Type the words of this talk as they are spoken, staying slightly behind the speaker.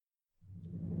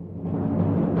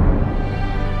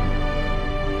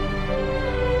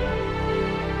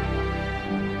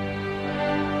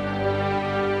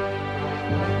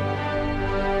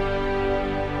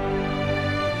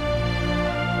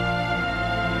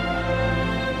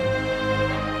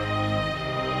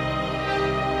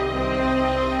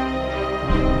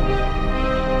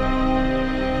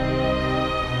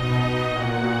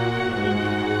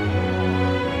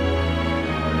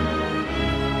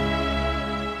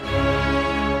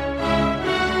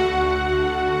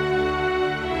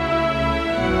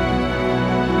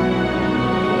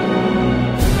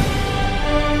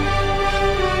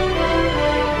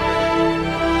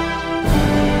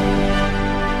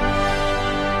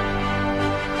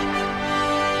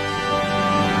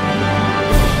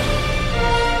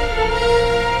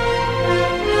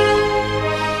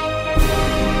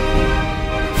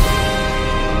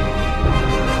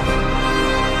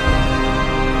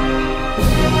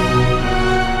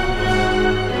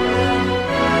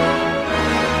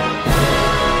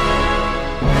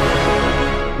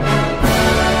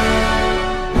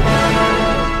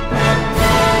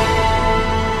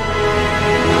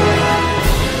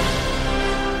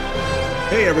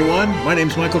Hey everyone, my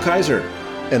name's Michael Kaiser.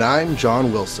 And I'm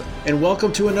John Wilson. And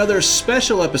welcome to another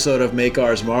special episode of Make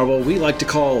Ours Marvel we like to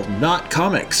call Not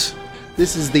Comics.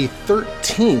 This is the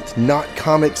 13th Not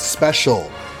Comics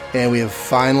special, and we have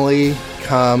finally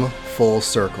come full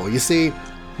circle. You see,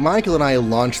 Michael and I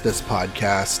launched this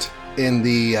podcast in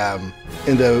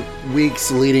the weeks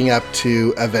leading up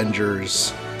to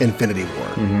Avengers Infinity War.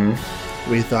 Mm-hmm.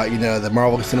 We thought, the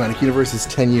Marvel Cinematic Universe is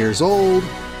 10 years old.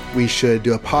 We should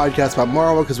do a podcast about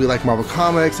Marvel because we like Marvel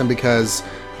Comics and because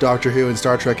Doctor Who and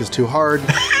Star Trek is too hard.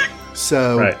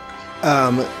 So, right.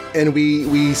 And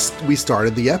we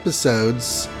started the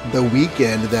episodes the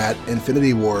weekend that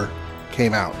Infinity War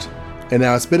came out. And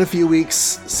now it's been a few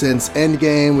weeks since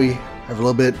Endgame. We have a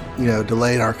little bit,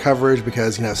 delayed our coverage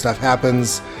because, stuff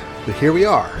happens. But here we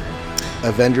are,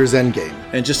 Avengers Endgame.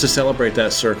 And just to celebrate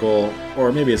that circle,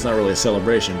 or maybe it's not really a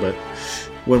celebration, but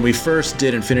when we first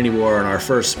did Infinity War on our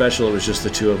first special, it was just the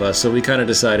two of us. So we kind of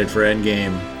decided for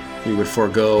Endgame, we would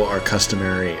forego our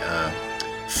customary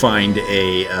find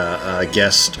a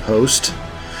guest host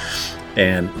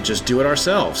and just do it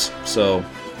ourselves. So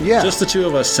yeah, just the two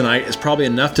of us tonight is probably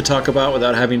enough to talk about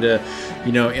without having to,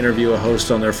 interview a host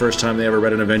on their first time they ever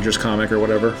read an Avengers comic or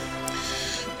whatever.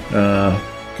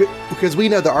 Because we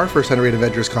know that our first time to read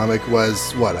Avengers comic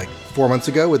was, 4 months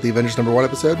ago with the Avengers #1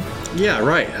 episode? Yeah,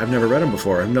 right. I've never read them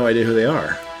before. I have no idea who they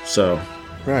are. So,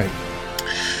 right.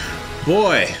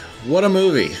 Boy, what a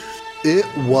movie. It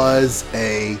was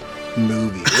a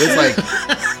movie. It was like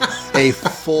a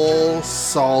full,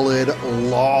 solid,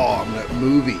 long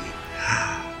movie.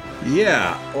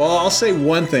 Yeah. Well, I'll say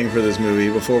one thing for this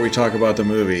movie before we talk about the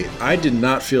movie. I did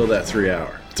not feel that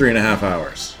 3.5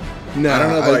 hours. No. I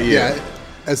don't know about you. Yeah,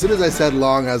 as soon as I said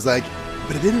long, I was like,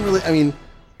 but it didn't really,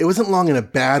 it wasn't long in a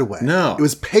bad way. No. It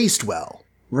was paced well.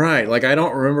 Right. Like, I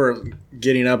don't remember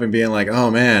getting up and being like, oh,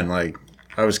 man, like,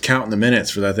 I was counting the minutes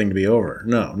for that thing to be over.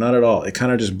 No, not at all. It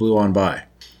kind of just blew on by.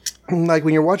 Like,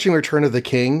 when you're watching Return of the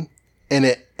King and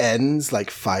it ends,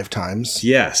 5 times.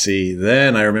 Yeah, see,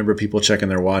 then I remember people checking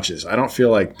their watches. I don't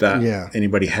feel like that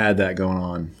anybody had that going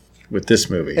on with this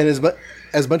movie. And as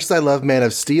much as I love Man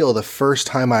of Steel, the first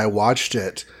time I watched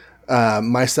it,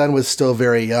 my son was still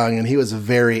very young, and he was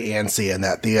very antsy in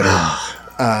that theater.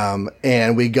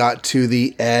 And we got to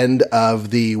the end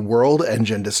of the world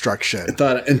engine destruction.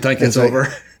 And think it's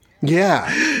over. Yeah.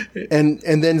 And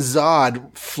then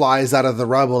Zod flies out of the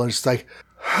rubble and it's like,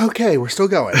 okay, we're still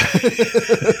going.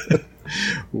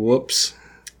 Whoops.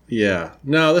 Yeah.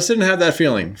 No, this didn't have that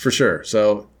feeling, for sure.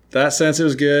 So that sense, it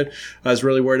was good. I was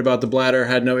really worried about the bladder.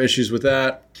 Had no issues with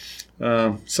that.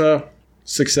 So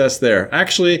success there.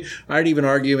 Actually, I'd even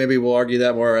argue, maybe we'll argue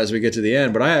that more as we get to the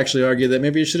end, but I actually argue that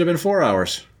maybe it should have been 4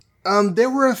 hours. There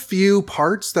were a few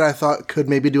parts that I thought could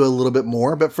maybe do a little bit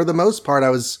more, but for the most part, I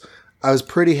was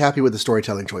pretty happy with the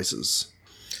storytelling choices.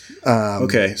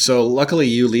 Okay, so luckily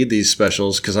you lead these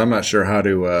specials because I'm not sure how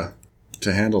to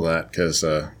handle that because,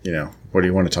 what do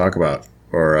you want to talk about?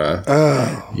 Or,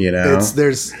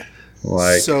 there's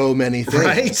so many things.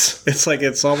 Right? It's like,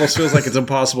 it almost feels like it's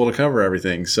impossible to cover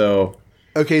everything. So,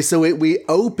 okay, so we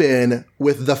open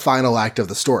with the final act of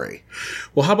the story.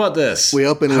 Well, how about this? We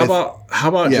open how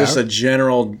about just a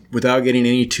general, without getting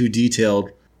any too detailed,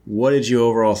 what did you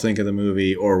overall think of the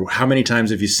movie? Or how many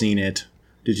times have you seen it?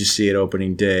 Did you see it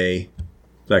opening day?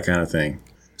 That kind of thing.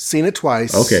 Seen it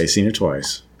twice. Okay, seen it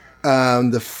twice.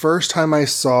 The first time I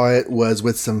saw it was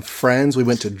with some friends. We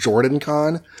went to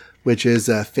JordanCon, which is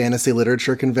a fantasy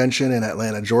literature convention in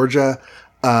Atlanta, Georgia,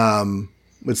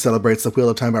 which celebrates The Wheel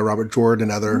of Time by Robert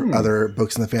Jordan and other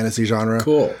books in the fantasy genre.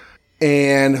 Cool.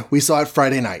 And we saw it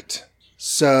Friday night.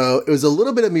 So it was a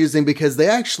little bit amusing because they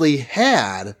actually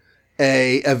had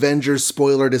a Avengers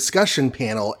spoiler discussion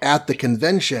panel at the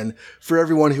convention for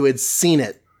everyone who had seen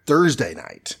it Thursday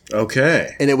night.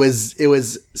 Okay. And it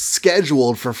was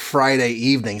scheduled for Friday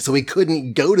evening, so we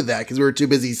couldn't go to that because we were too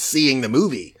busy seeing the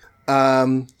movie.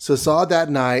 So saw it that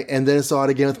night, and then saw it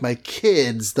again with my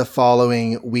kids the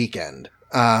following weekend.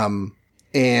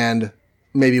 And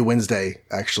maybe Wednesday,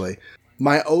 actually.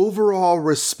 My overall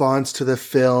response to the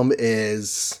film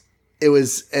is it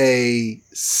was a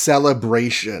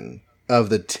celebration of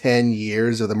the 10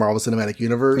 years of the Marvel Cinematic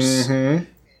Universe. Mm-hmm.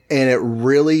 And it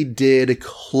really did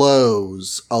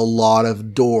close a lot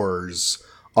of doors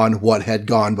on what had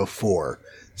gone before,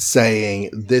 saying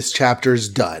this chapter's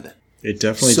done. It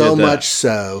definitely so did that. So much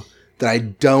so that I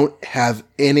don't have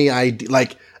any idea.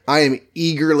 Like, I am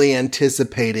eagerly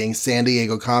anticipating San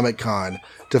Diego Comic-Con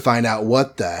to find out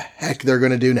what the heck they're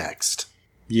going to do next.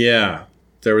 Yeah,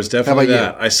 there was definitely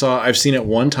that. You? I've seen it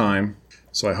one time,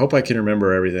 so I hope I can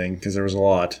remember everything because there was a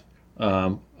lot.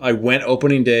 I went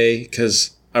opening day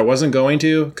because I wasn't going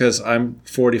to because I'm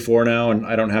 44 now and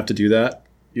I don't have to do that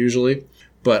usually.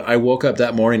 But I woke up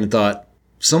that morning and thought,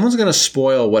 someone's going to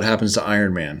spoil what happens to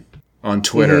Iron Man on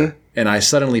Twitter. And I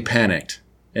suddenly panicked.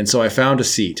 And so I found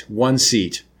one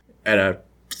seat at a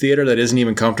theater that isn't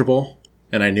even comfortable.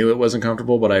 And I knew it wasn't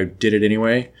comfortable, but I did it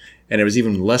anyway. And it was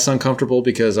even less uncomfortable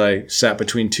because I sat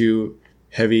between two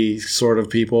heavy sort of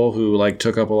people who like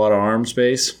took up a lot of arm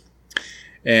space.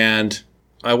 And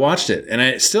I watched it, and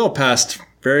it still passed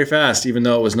very fast, even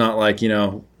though it was not like,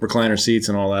 recliner seats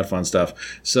and all that fun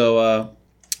stuff. So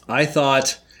I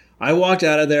thought I walked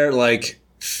out of there like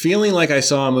feeling like I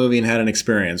saw a movie and had an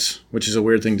experience, which is a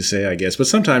weird thing to say, I guess. But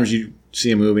sometimes you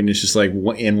see a movie and it's just like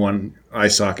in one eye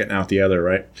socket and out the other,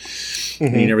 right? Mm-hmm.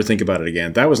 And you never think about it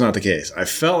again. That was not the case. I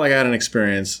felt like I had an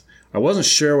experience. I wasn't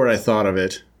sure what I thought of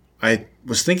it. I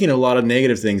was thinking a lot of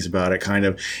negative things about it, kind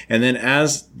of. And then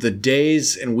as the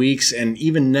days and weeks, and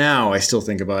even now I still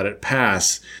think about it,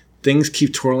 pass, things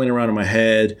keep twirling around in my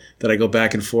head that I go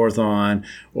back and forth on,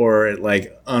 or it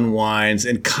like unwinds.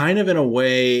 And kind of in a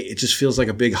way, it just feels like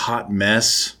a big hot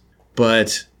mess.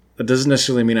 But that doesn't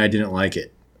necessarily mean I didn't like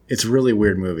it. It's a really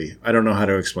weird movie. I don't know how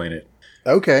to explain it.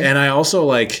 Okay. And I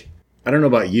also I don't know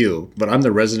about you, but I'm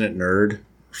the resident nerd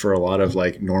for a lot of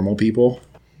like normal people.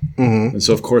 Mm-hmm. And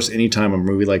so, of course, anytime a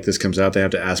movie like this comes out, they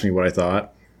have to ask me what I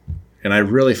thought. And I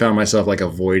really found myself like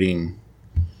avoiding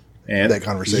that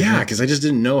conversation. Yeah, because I just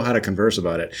didn't know how to converse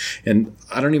about it. And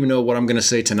I don't even know what I'm going to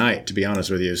say tonight, to be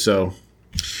honest with you. So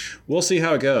we'll see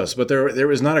how it goes. But there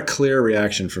was not a clear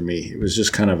reaction from me. It was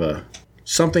just kind of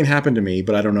something happened to me,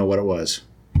 but I don't know what it was.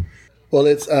 Well,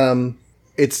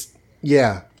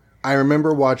 yeah. I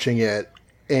remember watching it.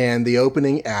 And the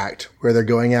opening act where they're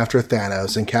going after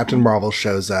Thanos and Captain Marvel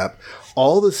shows up,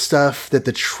 all the stuff that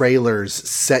the trailers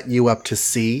set you up to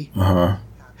see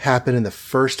happened in the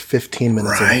first 15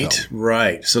 minutes of the film.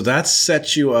 Right. So that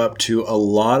sets you up to a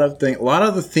lot of things. A lot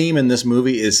of the theme in this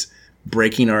movie is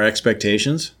breaking our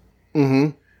expectations,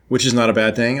 which is not a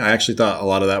bad thing. I actually thought a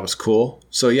lot of that was cool.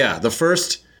 So yeah, the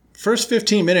first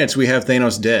 15 minutes we have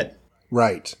Thanos dead.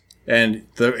 Right. And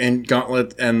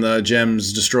Gauntlet and the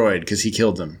gems destroyed because he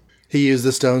killed them. He used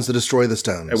the stones to destroy the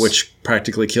stones. Which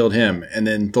practically killed him. And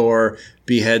then Thor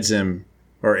beheads him,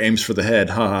 or aims for the head,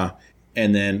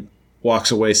 and then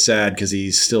walks away sad because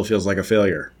he still feels like a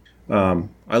failure.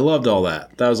 I loved all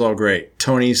that. That was all great.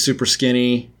 Tony's super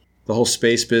skinny. The whole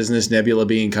space business, Nebula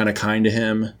being kind of kind to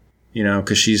him,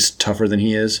 because she's tougher than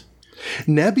he is.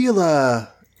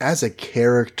 Nebula, as a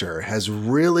character, has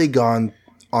really gone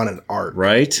on an arc.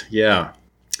 Right? Yeah.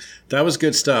 That was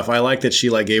good stuff. I like that she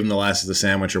gave him the last of the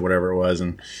sandwich or whatever it was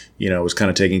and, was kind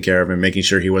of taking care of him, making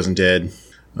sure he wasn't dead.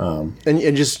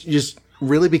 And just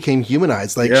really became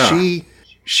humanized.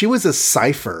 She was a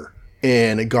cipher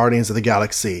in Guardians of the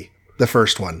Galaxy, the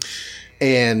first one.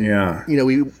 And,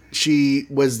 she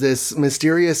was this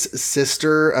mysterious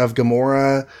sister of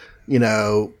Gamora,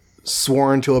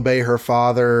 sworn to obey her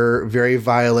father, very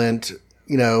violent,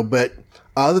 but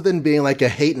other than being like a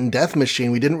hate and death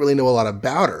machine, we didn't really know a lot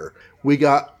about her. We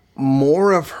got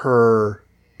more of her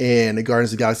in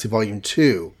Guardians of the Galaxy Volume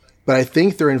 2, but I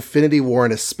think through Infinity War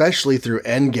and especially through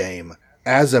Endgame,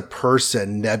 as a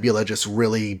person, Nebula just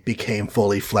really became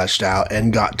fully fleshed out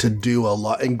and got to do a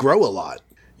lot and grow a lot.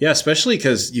 Yeah, especially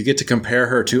because you get to compare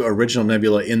her to original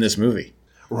Nebula in this movie.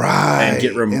 Right. And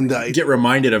get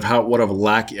reminded of what a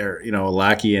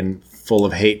lackey and full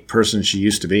of hate person she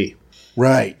used to be.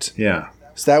 Right. Yeah.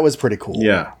 So that was pretty cool.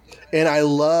 Yeah. And I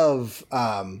love,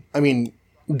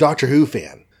 Doctor Who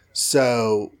fan.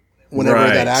 So whenever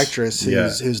that actress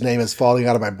whose name is falling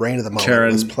out of my brain at the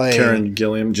moment was playing. Karen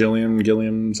Gilliam,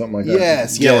 something like that.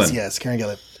 Yes, Karen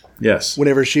Gilliam. Yes.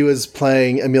 Whenever she was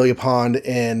playing Amelia Pond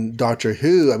in Doctor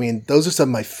Who, those are some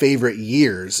of my favorite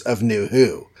years of New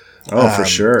Who. Oh, for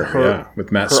sure.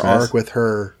 With Matt Smith. Her arc with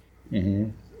her,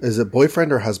 is it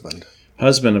boyfriend or husband?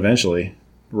 Husband, eventually.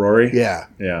 Rory? Yeah.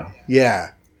 Yeah.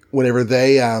 Yeah. Whenever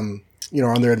they, on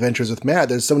their adventures with Matt,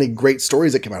 there's so many great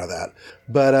stories that come out of that.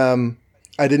 But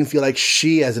I didn't feel like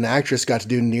she, as an actress, got to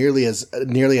do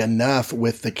nearly enough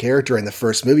with the character in the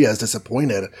first movie. I was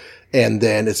disappointed. And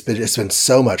then it's been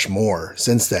so much more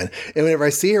since then. And whenever I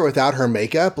see her without her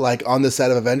makeup, on the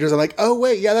set of Avengers, I'm like, oh,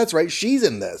 wait, yeah, that's right. She's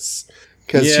in this.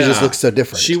 Because she just looks so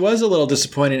different. She was a little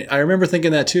disappointing. I remember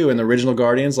thinking that, too, in the original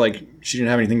Guardians. She didn't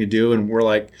have anything to do. And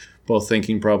we're, both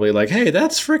thinking probably hey,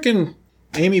 that's freaking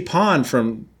Amy Pond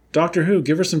from Doctor Who.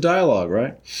 Give her some dialogue,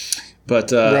 right?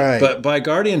 But by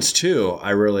Guardians 2, I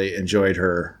really enjoyed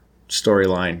her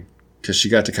storyline because she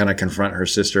got to kind of confront her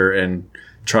sister and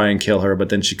try and kill her, but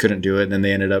then she couldn't do it. And then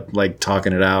they ended up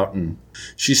talking it out. And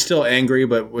she's still angry,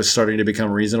 but was starting to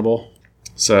become reasonable.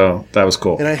 So that was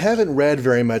cool. And I haven't read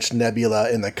very much Nebula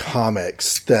in the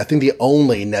comics. I think the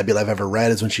only Nebula I've ever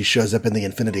read is when she shows up in the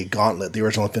Infinity Gauntlet, the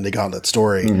original Infinity Gauntlet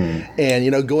story.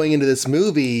 And, going into this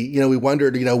movie, we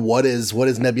wondered, what is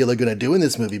Nebula going to do in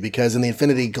this movie? Because in the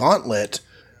Infinity Gauntlet,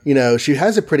 she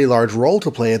has a pretty large role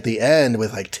to play at the end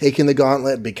with taking the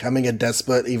gauntlet, becoming a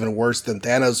despot, even worse than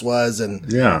Thanos was, and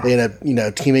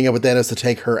teaming up with Thanos to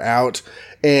take her out.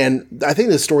 And I think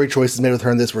the story choices made with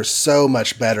her in this were so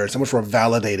much better, so much more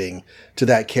validating to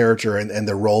that character and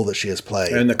the role that she has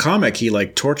played. And in the comic, he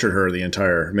tortured her the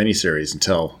entire miniseries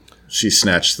until she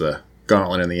snatched the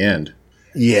gauntlet in the end.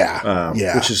 Yeah,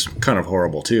 which is kind of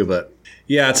horrible too, but.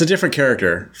 Yeah, it's a different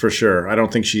character for sure. I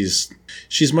don't think she's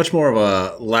much more of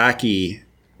a lackey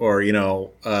or,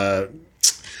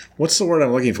 what's the word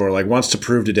I'm looking for? Wants to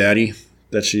prove to daddy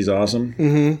that she's awesome.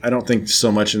 Mm-hmm. I don't think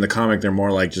so much in the comic. They're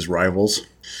more like just rivals,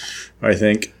 I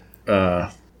think.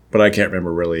 But I can't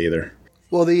remember really either.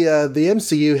 Well, the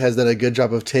MCU has done a good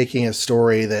job of taking a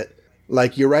story that,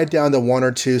 you write down the 1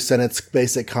 or 2 sentence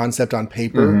basic concept on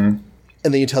paper, and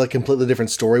then you tell a completely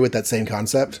different story with that same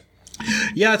concept.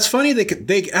 Yeah, it's funny.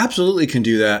 They absolutely can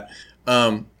do that.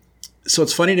 So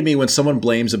it's funny to me when someone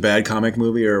blames a bad comic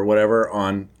movie or whatever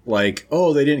on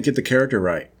they didn't get the character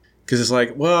right. Because it's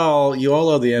well, you all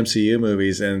love the MCU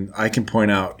movies, and I can point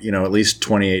out, at least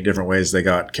 28 different ways they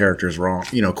got characters wrong,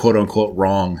 quote unquote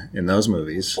wrong in those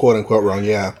movies. Quote unquote wrong,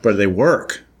 yeah. But they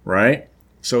work, right?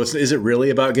 So is it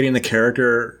really about getting the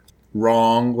character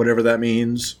wrong, whatever that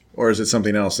means? Or is it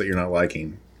something else that you're not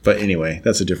liking? But anyway,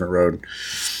 that's a different road.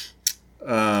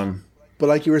 But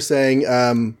like you were saying,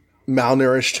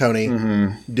 malnourished Tony,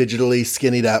 digitally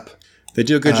skinnied up. They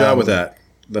do a good job with that.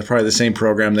 That's probably the same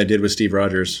program they did with Steve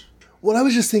Rogers. Well, I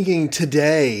was just thinking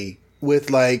today with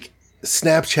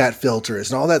Snapchat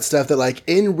filters and all that stuff that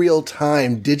in real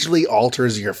time digitally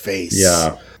alters your face.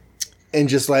 Yeah. And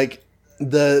just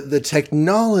the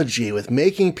technology with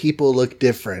making people look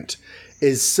different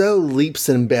is so leaps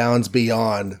and bounds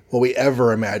beyond what we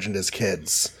ever imagined as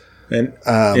kids. And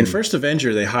in First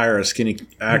Avenger, they hire a skinny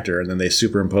actor and then they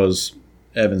superimpose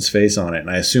Evan's face on it. And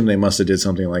I assume they must have did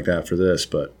something like that for this,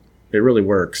 but it really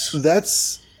works.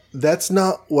 That's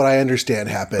not what I understand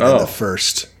happened in the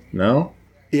first. No?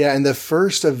 Yeah, in the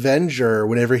first Avenger,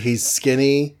 whenever he's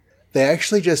skinny, they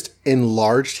actually just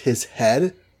enlarged his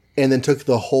head and then took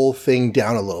the whole thing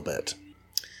down a little bit.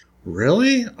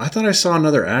 Really? I thought I saw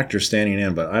another actor standing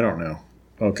in, but I don't know.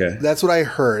 Okay. That's what I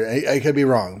heard. I could be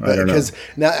wrong. But I don't know. Because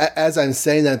now, as I'm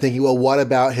saying that, I'm thinking, well, what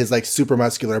about his super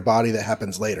muscular body that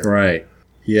happens later? Right.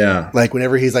 Yeah.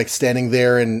 Whenever he's standing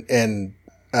there and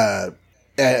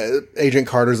Agent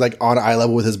Carter's on eye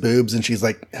level with his boobs and she's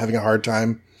having a hard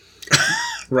time.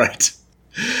 Right.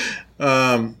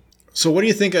 So what do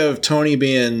you think of Tony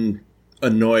being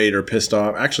annoyed or pissed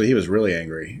off? Actually, he was really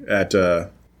angry at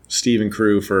Steve and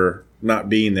crew for not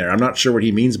being there. I'm not sure what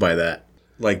he means by that.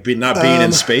 Not being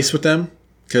in space with them?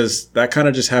 Because that kind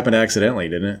of just happened accidentally,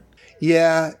 didn't it?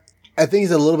 Yeah. I think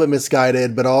he's a little bit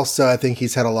misguided, but also I think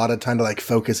he's had a lot of time to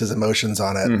focus his emotions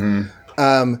on it.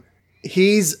 Mm-hmm.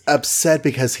 He's upset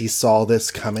because he saw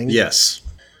this coming. Yes.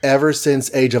 Ever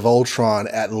since Age of Ultron,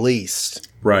 at least.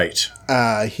 Right.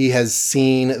 He has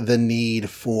seen the need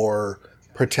for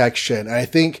protection. And I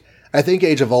think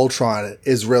Age of Ultron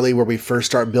is really where we first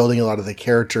start building a lot of the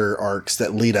character arcs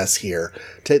that lead us here,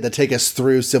 that take us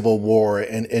through Civil War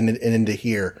and into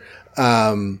here.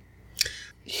 And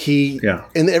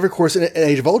every course in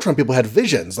Age of Ultron, people had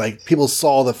visions. People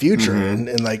saw the future, and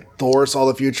Thor saw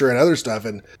the future and other stuff,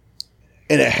 and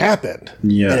it happened.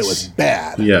 Yes. And it was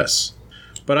bad. Yes.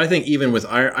 But I think even with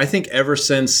Iron, I think ever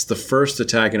since the first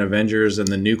attack in Avengers and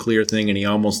the nuclear thing, and he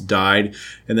almost died,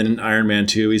 and then in Iron Man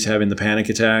 2, he's having the panic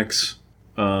attacks.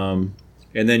 And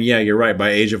then, yeah, you're right. By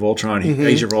Age of Ultron, he's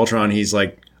 3 is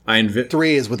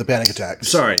with the panic attacks.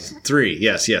 Sorry, 3.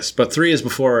 Yes. But 3 is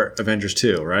before Avengers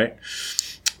 2, right?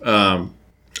 I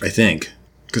think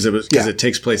because it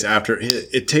takes place after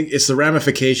it's the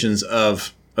ramifications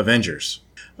of Avengers.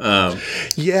 I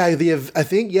guess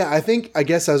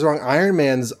I was wrong. Iron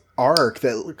Man's arc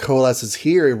that coalesces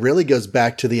here, it really goes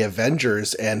back to the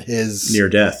Avengers and his near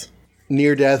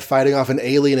death fighting off an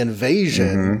alien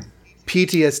invasion,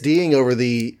 PTSDing over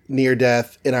the near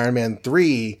death in Iron Man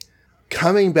 3,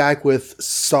 coming back with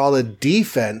solid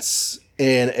defense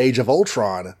in Age of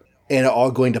Ultron, and it all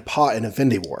going to pot in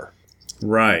Infinity War.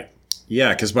 Right.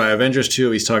 Yeah, because by Avengers 2,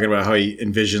 he's talking about how he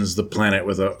envisions the planet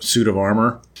with a suit of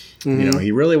armor. Mm-hmm.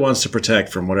 He really wants to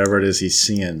protect from whatever it is he's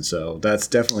seeing. So that's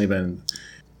definitely been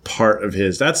part of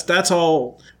his. That's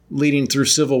all leading through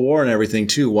Civil War and everything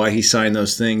too. Why he signed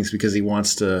those things, because he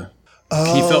wants to.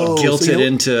 He felt guilted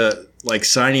into like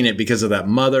signing it because of that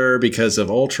mother, because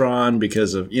of Ultron,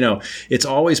 because of, it's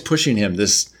always pushing him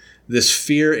this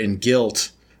fear and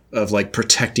guilt of like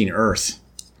protecting Earth.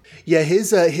 Yeah,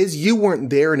 his "you weren't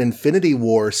there" in Infinity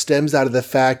War stems out of the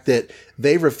fact that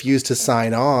they refused to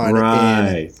sign on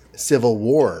in Civil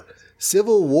War.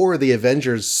 Civil War, the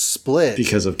Avengers split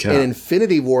because of Cap. In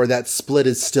Infinity War, that split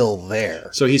is still there.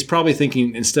 So he's probably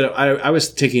thinking, instead of, I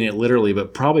was taking it literally,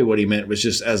 but probably what he meant was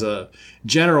just as a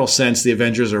general sense, the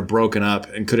Avengers are broken up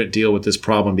and couldn't deal with this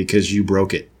problem because you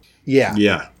broke it. Yeah.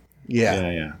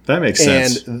 Yeah. That makes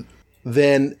sense. And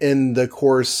then in the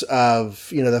course of,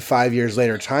 the 5 years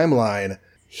later timeline,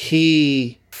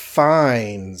 he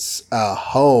finds a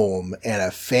home and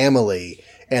a family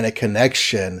and a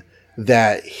connection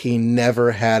that he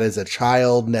never had as a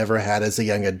child, never had as a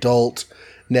young adult,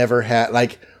 never had,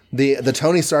 like, the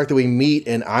Tony Stark that we meet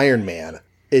in Iron Man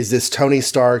is this Tony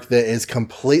Stark that is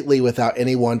completely without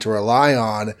anyone to rely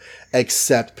on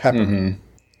except Pepper. Mm-hmm.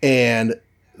 And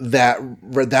that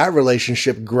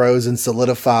relationship grows and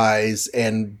solidifies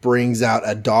and brings out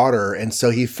a daughter. And so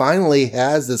he finally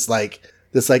has this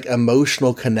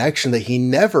emotional connection that he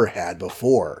never had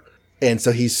before. And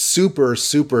so he super,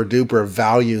 super duper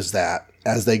values that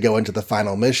as they go into the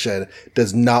final mission,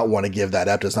 does not want to give that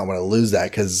up, does not want to lose that,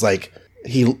 because like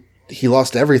he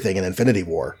lost everything in Infinity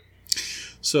War.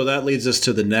 So that leads us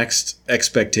to the next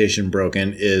expectation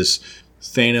broken is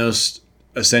Thanos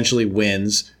essentially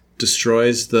wins,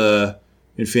 destroys the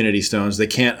Infinity Stones. They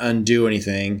can't undo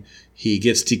anything. He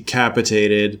gets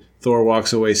decapitated. Thor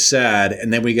walks away sad.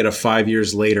 And then we get a 5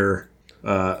 years later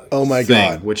oh my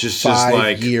thing, God. which is just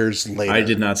 5 years later. I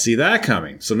did not see that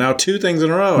coming. So now 2 things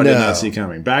in a row I did not see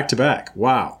coming. Back to back.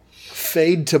 Wow.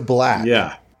 Fade to black.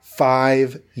 Yeah.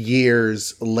 5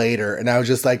 years later. And I was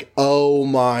just like, oh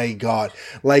my God.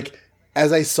 Like,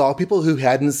 as I saw people who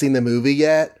hadn't seen the movie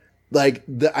yet, like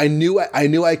I knew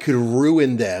I could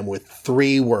ruin them with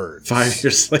 3 words. 5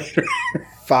 years later.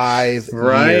 5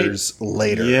 years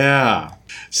later. Yeah.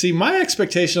 See, my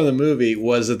expectation of the movie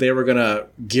was that they were going to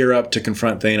gear up to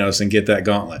confront Thanos and get that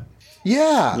gauntlet.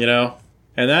 Yeah.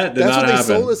 And that did not happen. That's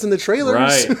what they sold us in the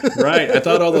trailers. Right. I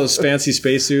thought all those fancy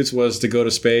spacesuits was to go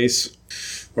to space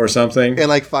or something. And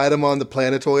like fight them on the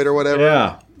planetoid or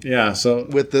whatever. Yeah. So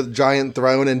with the giant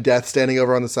throne and Death standing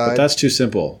over on the side. But that's too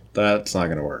simple. That's not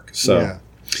going to work.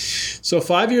 So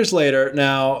 5 years later,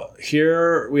 now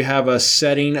here we have a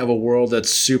setting of a world that's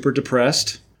super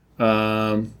depressed,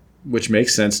 which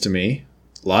makes sense to me.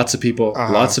 Lots of people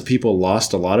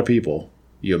lost a lot of people.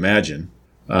 You imagine.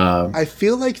 I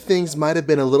feel like things might have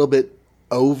been a little bit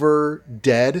over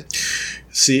dead.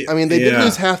 See, I mean, they did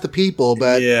lose half the people,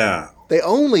 but they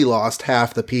only lost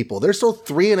half the people. There's still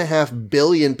 3.5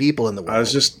 billion people in the world.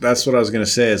 That's what I was going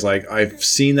to say is like, I've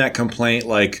seen that complaint.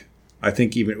 Like, I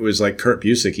think even it was like Kurt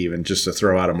Busiek, even just to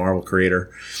throw out a Marvel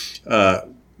creator,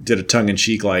 did a tongue in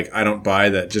cheek. Like, I don't buy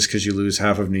that just because you lose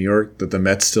half of New York, that the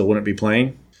Mets still wouldn't be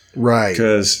playing. Right.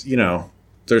 Because,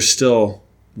 there's still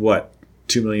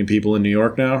 2 million people in New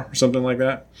York now or something like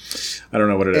that. I don't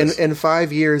know what it is. And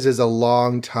 5 years is a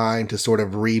long time to sort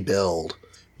of rebuild.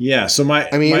 Yeah. So my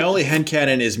only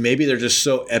headcanon is maybe they're just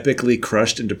so epically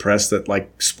crushed and depressed that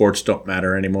like sports don't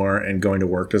matter anymore and going to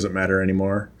work doesn't matter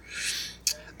anymore.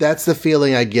 That's the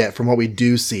feeling I get from what we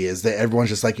do see is that everyone's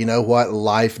just like, you know what?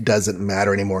 Life doesn't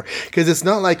matter anymore. Because it's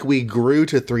not like we grew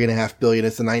to 3.5 billion.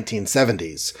 It's the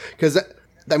 1970s. Because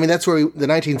that's where the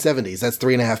 1970s, that's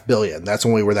 3.5 billion. That's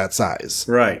when we were that size.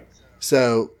 Right.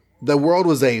 So the world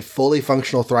was a fully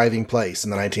functional, thriving place in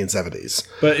the 1970s.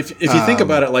 But if you think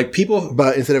about it, like people.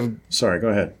 But instead of. Sorry, go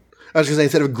ahead. I was going to say,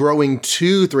 instead of growing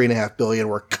to 3.5 billion,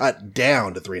 we're cut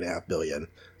down to 3.5 billion.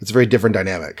 It's a very different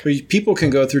dynamic. But people can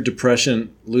go through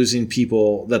depression losing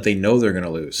people that they know they're going to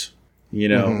lose.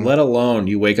 Let alone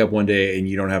you wake up one day and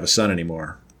you don't have a son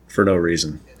anymore for no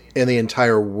reason. And the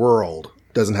entire world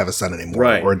doesn't have a son anymore,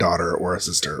 right, or a daughter or a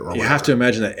sister or whatever. You have to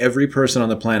imagine that every person on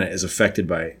the planet is affected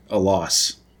by a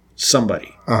loss.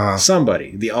 Somebody.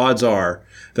 Somebody. The odds are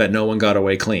that no one got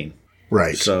away clean.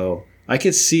 Right. So I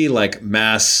could see like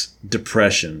mass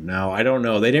depression. Now, I don't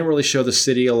know. They didn't really show the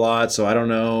city a lot, so I don't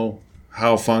know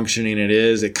how functioning it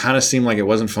is. It kind of seemed like it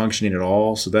wasn't functioning at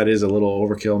all, so that is a little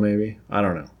overkill maybe. I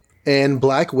don't know. And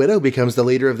Black Widow becomes the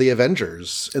leader of the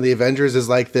Avengers. And the Avengers is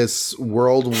like this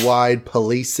worldwide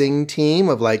policing team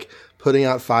of like putting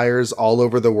out fires all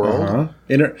over the world.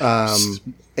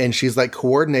 And she's like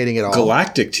coordinating it all.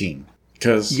 Galactic team.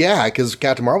 Because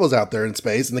Captain Marvel's out there in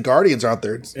space and the Guardians are out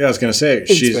there. I was going to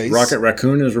say, Rocket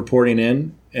Raccoon is reporting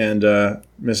in and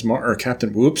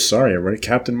Captain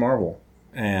Marvel.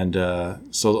 And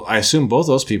so I assume both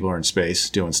those people are in space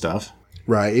doing stuff.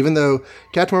 Right. Even though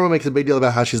Captain Marvel makes a big deal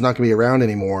about how she's not going to be around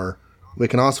anymore, we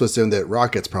can also assume that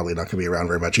Rocket's probably not going to be around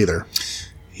very much either.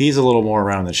 He's a little more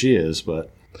around than she is,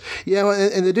 but... Yeah,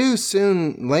 well, and they do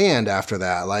soon land after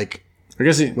that. Like, I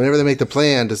guess whenever they make the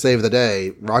plan to save the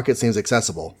day, Rocket seems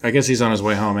accessible. I guess he's on his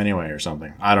way home anyway or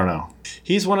something. I don't know.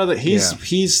 He's one of the...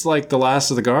 He's like the last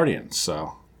of the Guardians,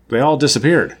 so... They all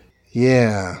disappeared.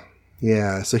 Yeah.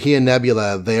 Yeah. So he and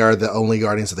Nebula, they are the only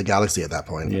Guardians of the Galaxy at that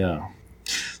point. Yeah.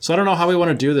 So I don't know how we want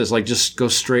to do this. Like, just go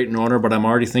straight in order, but I'm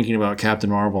already thinking about Captain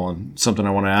Marvel and something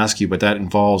I want to ask you, but that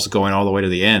involves going all the way to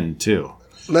the end, too.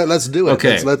 Let's do it.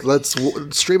 Okay. Let's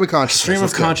stream of consciousness. Stream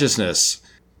of consciousness.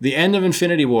 The end of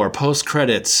Infinity War,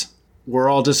 post-credits. We're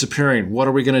all disappearing. What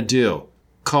are we going to do?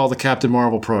 Call the Captain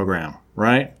Marvel program,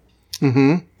 right?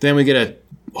 Mm-hmm. Then we get a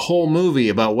whole movie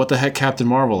about what the heck Captain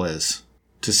Marvel is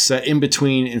to set in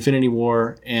between Infinity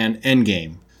War and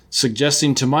Endgame,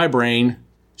 suggesting to my brain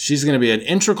she's going to be an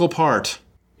integral part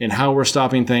in how we're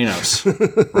stopping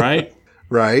Thanos, right?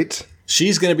 Right.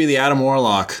 She's going to be the Adam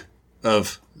Warlock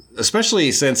of...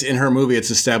 Especially since in her movie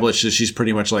it's established that she's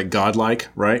pretty much like godlike,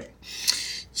 right?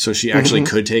 So she actually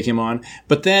could take him on.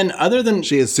 But then other than...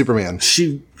 She is Superman.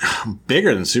 She...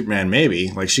 Bigger than Superman, maybe.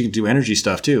 Like, she could do energy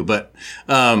stuff, too. But,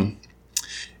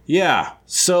 yeah.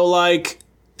 So, like,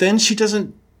 then she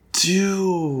doesn't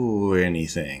do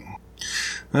anything.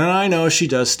 And I know she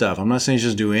does stuff. I'm not saying she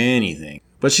doesn't do anything.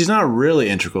 But she's not really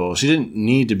integral. She didn't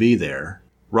need to be there.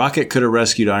 Rocket could have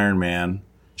rescued Iron Man.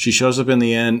 She shows up in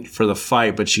the end for the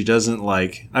fight, but she doesn't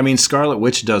like... I mean, Scarlet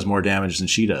Witch does more damage than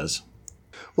she does.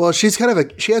 Well, she's kind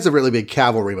of she has a really big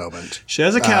cavalry moment. She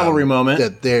has a cavalry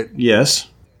moment. Yes.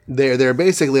 They're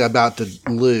basically about to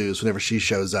lose whenever she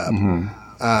shows up.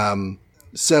 Mm-hmm.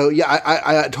 So, yeah,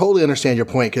 I totally understand your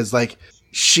point because, like,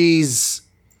 she's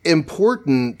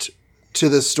important to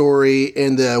the story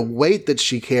in the weight that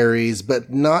she carries,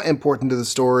 but not important to the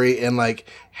story in, like,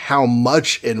 how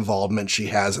much involvement she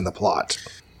has in the plot.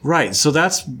 Right. So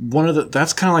that's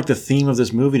that's kind of like the theme of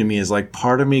this movie to me is like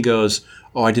part of me goes,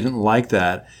 oh, I didn't like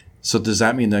that. So does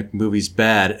that mean the movie's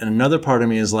bad? And another part of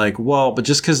me is like, well, but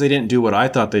just because they didn't do what I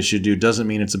thought they should do doesn't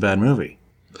mean it's a bad movie.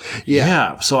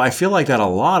 Yeah. So I feel like that a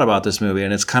lot about this movie,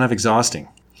 and it's kind of exhausting.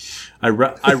 I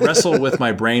wrestle with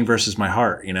my brain versus my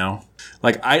heart, you know?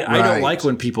 Like, I don't like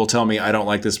when people tell me I don't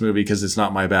like this movie because it's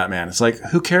not my Batman. It's like,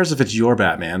 who cares if it's your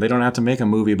Batman? They don't have to make a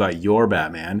movie about your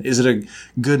Batman. Is it a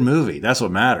good movie? That's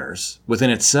what matters within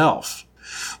itself.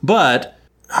 But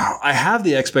I have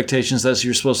the expectations that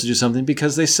you're supposed to do something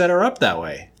because they set her up that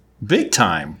way. Big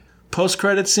time.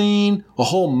 Post-credit scene, a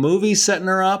whole movie setting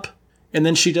her up, and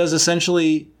then she does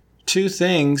essentially two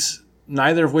things,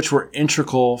 neither of which were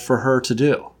integral for her to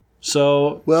do.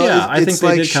 So, yeah, I think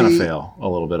they did kind of fail a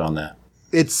little bit on that.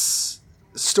 It's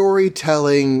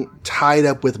storytelling tied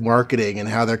up with marketing and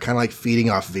how they're kind of like feeding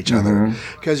off of each other.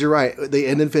 Because you're right, they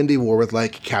end Infinity War with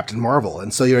like Captain Marvel.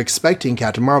 And so you're expecting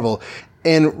Captain Marvel.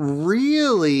 And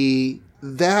really,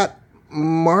 that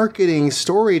marketing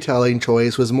storytelling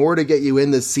choice was more to get you in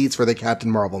the seats for the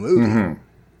Captain Marvel movie.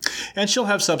 And she'll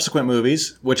have subsequent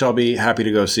movies, which I'll be happy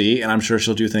to go see. And I'm sure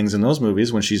she'll do things in those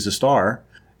movies when she's the star.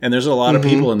 And there's a lot of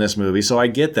people in this movie, so I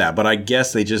get that. But I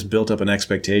guess they just built up an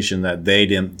expectation that they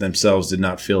themselves did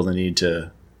not feel the need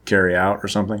to carry out or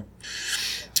something.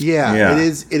 Yeah,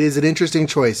 it is an interesting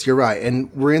choice. You're right.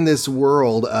 And we're in this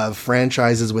world of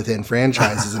franchises within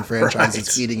franchises and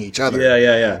franchises feeding each other.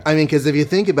 Yeah. I mean, because if you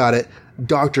think about it,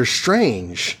 Doctor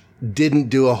Strange didn't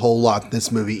do a whole lot in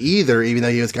this movie either, even though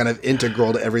he was kind of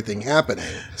integral to everything happening.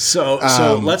 So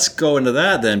let's go into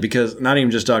that then, because not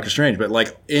even just Doctor Strange, but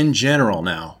like in general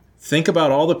now. Think about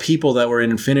all the people that were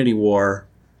in Infinity War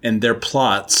and their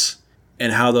plots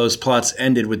and how those plots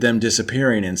ended with them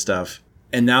disappearing and stuff.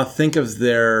 And now think of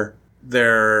their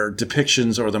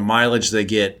depictions or the mileage they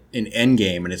get in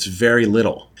Endgame, and it's very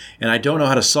little. And I don't know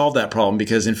how to solve that problem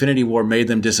because Infinity War made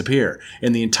them disappear.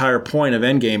 And the entire point of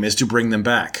Endgame is to bring them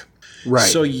back. Right.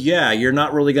 So, yeah, you're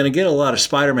not really going to get a lot of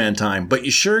Spider-Man time, but you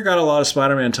sure got a lot of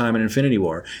Spider-Man time in Infinity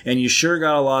War. And you sure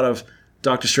got a lot of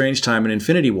Doctor Strange time in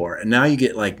Infinity War. And now you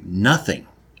get, like, nothing.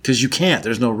 Because you can't.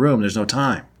 There's no room. There's no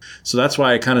time. So that's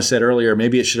why I kind of said earlier,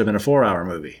 maybe it should have been a 4-hour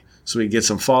movie. So we get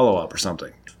some follow-up or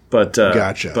something. But,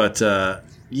 gotcha. But,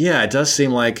 yeah, it does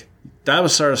seem like that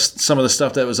was sort of some of the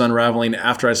stuff that was unraveling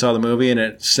after I saw the movie, and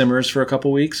it simmers for a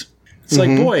couple weeks. It's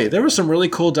like, boy, there were some really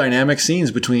cool dynamic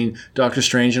scenes between Doctor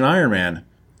Strange and Iron Man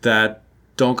that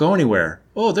don't go anywhere.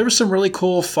 Oh, there was some really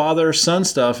cool father-son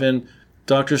stuff in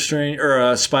Doctor Strange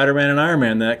or Spider-Man and Iron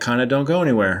Man that kind of don't go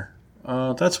anywhere.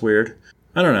 That's weird.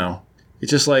 I don't know.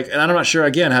 It's just like, and I'm not sure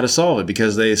again how to solve it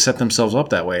because they set themselves up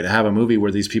that way to have a movie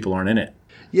where these people aren't in it.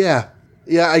 Yeah.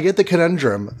 Yeah, I get the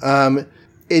conundrum.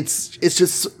 It's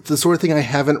just the sort of thing I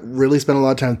haven't really spent a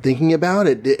lot of time thinking about.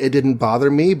 It didn't bother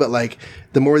me, but like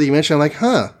the more that you mention, I'm like,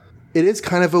 it is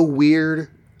kind of a weird,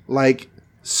 like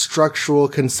structural,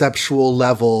 conceptual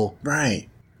level, right?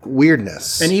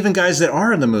 Weirdness. And even guys that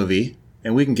are in the movie,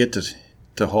 and we can get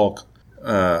to Hulk,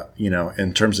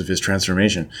 in terms of his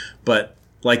transformation, but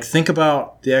like think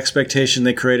about the expectation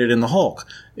they created in the Hulk.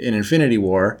 In Infinity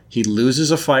War, he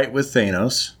loses a fight with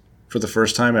Thanos for the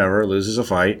first time ever. Loses a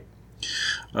fight.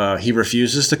 He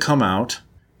refuses to come out,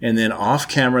 and then off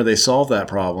camera they solve that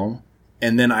problem.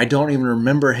 And then I don't even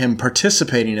remember him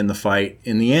participating in the fight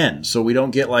in the end. So we don't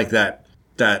get like that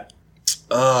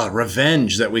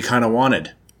revenge that we kind of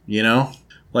wanted, you know?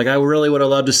 Like I really would have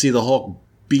loved to see the Hulk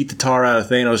beat the tar out of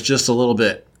Thanos just a little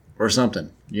bit or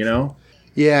something, you know?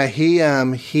 Yeah, he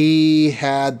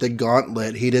had the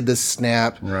gauntlet. He did the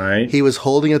snap. Right. He was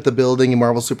holding up the building in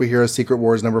Marvel Superhero Secret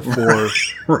Wars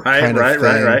 #4.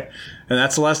 Right. And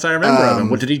that's the last I remember of him.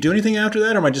 What, did he do anything after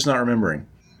that, or am I just not remembering?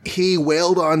 He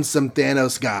wailed on some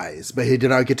Thanos guys, but he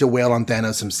did not get to wail on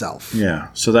Thanos himself. Yeah,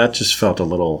 so that just felt a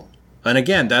little... And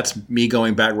again, that's me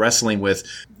going back wrestling with,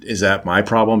 is that my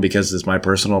problem because it's my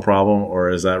personal problem, or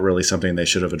is that really something they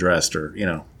should have addressed? Or,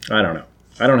 I don't know.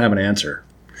 I don't have an answer.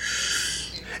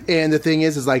 And the thing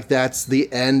is like, that's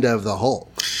the end of the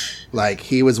Hulk. Like,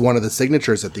 he was one of the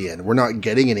signatures at the end. We're not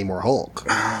getting any more Hulk.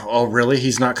 Oh, really?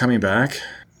 He's not coming back?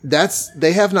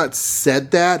 They have not said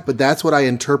that, but that's what I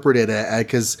interpreted it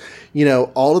because,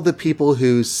 all of the people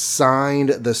who signed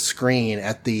the screen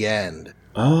at the end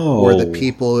were the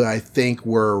people I think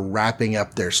were wrapping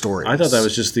up their stories. I thought that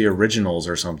was just the originals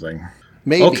or something.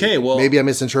 Maybe. Okay, well, maybe I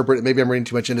misinterpreted. Maybe I'm reading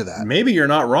too much into that. Maybe you're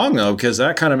not wrong, though, because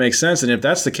that kind of makes sense. And if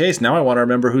that's the case, now I want to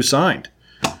remember who signed.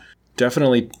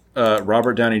 Definitely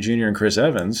Robert Downey Jr. and Chris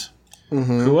Evans.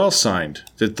 Mm-hmm. Who else signed?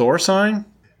 Did Thor sign?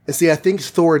 See, I think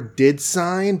Thor did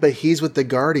sign, but he's with the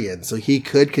Guardians, so he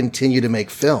could continue to make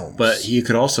films. But he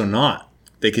could also not.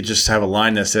 They could just have a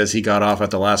line that says he got off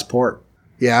at the last port.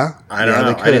 Yeah? I don't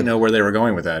know. I didn't know where they were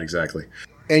going with that exactly.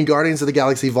 And Guardians of the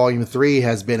Galaxy Volume 3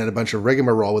 has been in a bunch of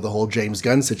rigmarole with the whole James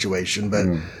Gunn situation, but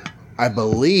I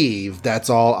believe that's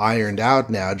all ironed out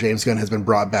now. James Gunn has been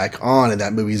brought back on, and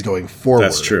that movie's going forward.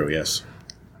 That's true, yes.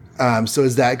 So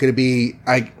is that going to be...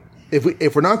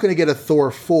 If we're not going to get a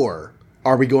Thor 4...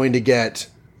 are we going to get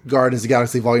Guardians of the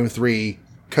Galaxy Volume 3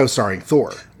 co-starring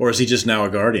Thor? Or is he just now a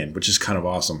Guardian, which is kind of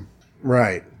awesome.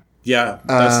 Right. Yeah,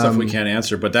 that's stuff we can't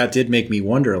answer. But that did make me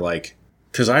wonder, like,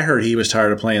 because I heard he was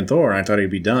tired of playing Thor and I thought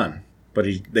he'd be done. But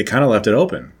they kind of left it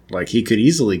open. Like, he could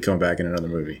easily come back in another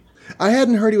movie. I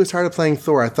hadn't heard he was tired of playing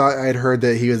Thor. I thought I had heard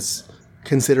that he was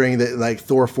considering that, like,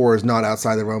 Thor 4 is not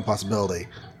outside the realm of possibility.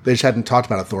 They just hadn't talked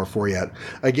about a Thor 4 yet.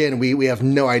 Again, we have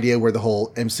no idea where the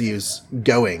whole MCU's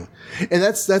going. And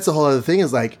that's the whole other thing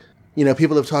is like,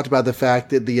 people have talked about the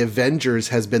fact that the Avengers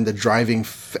has been the driving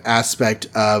aspect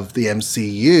of the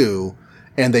MCU,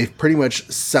 and they've pretty much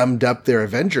summed up their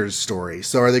Avengers story.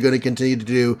 So are they going to continue to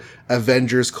do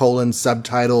Avengers :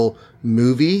 subtitle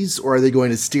movies, or are they going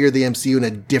to steer the MCU in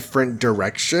a different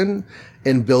direction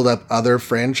and build up other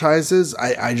franchises?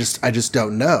 I just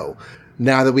don't know.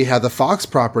 Now that we have the Fox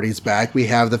properties back, we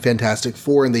have the Fantastic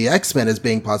Four and the X-Men as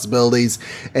being possibilities.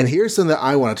 And here's something that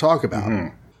I want to talk about.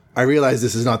 Mm-hmm. I realize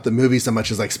this is not the movie so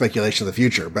much as like speculation of the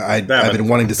future, but I've been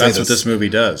wanting to say this. That's what this movie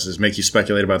does, is make you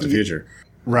speculate about the future.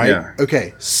 Right? Yeah.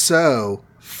 Okay, so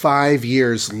 5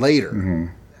 years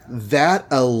later, that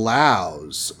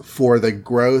allows for the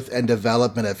growth and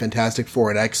development of Fantastic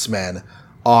Four and X-Men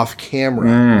off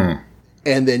camera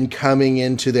and then coming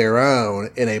into their own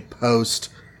in a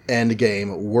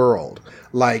post-Endgame world.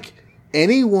 Like,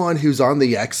 anyone who's on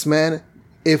the X-Men,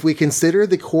 if we consider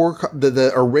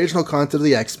the original concept of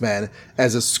the X-Men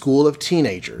as a school of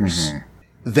teenagers,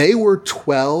 they were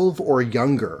 12 or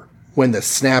younger when the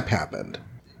snap happened.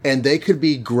 And they could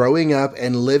be growing up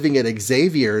and living at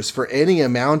Xavier's for any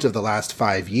amount of the last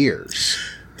 5 years.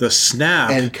 The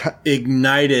snap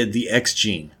ignited the X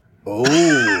gene.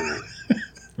 Oh.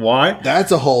 Why?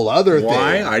 That's a whole other thing.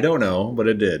 Why? I don't know, but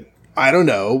it did. I don't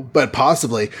know, but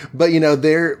possibly. But,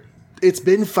 it's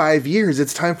been 5 years.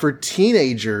 It's time for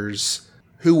teenagers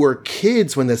who were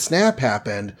kids when the snap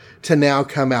happened to now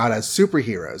come out as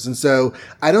superheroes. And so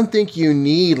I don't think you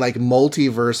need like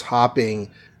multiverse hopping,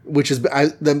 which is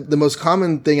the most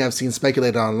common thing I've seen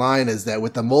speculated online is that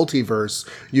with the multiverse,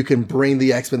 you can bring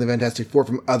the X-Men, the Fantastic Four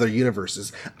from other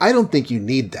universes. I don't think you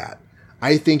need that.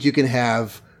 I think you can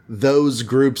have those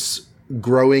groups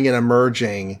growing and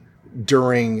emerging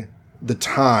during the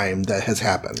time that has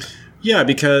happened. Yeah,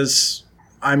 because,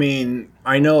 I mean,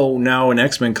 I know now in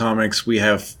X-Men comics we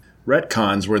have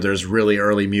retcons where there's really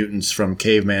early mutants from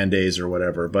caveman days or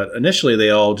whatever. But initially, they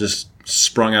all just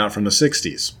sprung out from the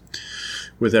 60s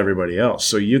with everybody else.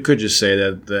 So you could just say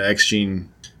that the X gene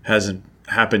hasn't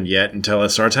happened yet until it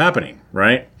starts happening,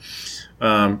 right?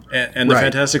 And the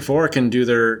Fantastic Four can do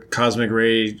their cosmic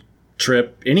ray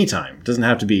trip anytime. It doesn't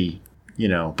have to be,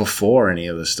 before any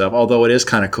of this stuff. Although it is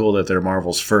kind of cool that they're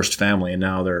Marvel's first family, and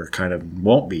now they're kind of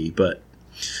won't be, but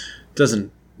it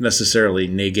doesn't necessarily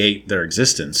negate their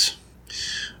existence.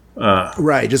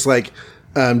 Right, just like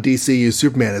DCU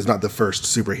Superman is not the first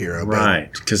superhero,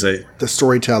 right? Because the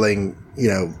storytelling,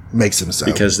 makes him so.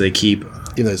 Because they keep,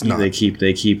 not. they keep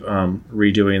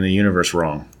redoing the universe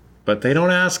wrong, but they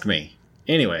don't ask me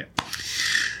anyway.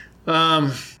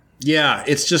 Yeah,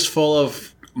 it's just full of.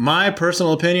 My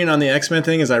personal opinion on the X-Men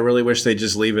thing is I really wish they'd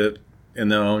just leave it in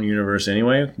their own universe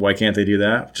anyway. Why can't they do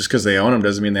that? Just because they own them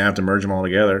doesn't mean they have to merge them all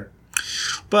together.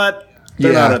 But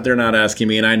they're not asking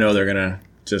me, and I know they're going to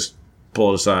just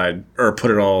pull it aside or put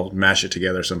it all, mash it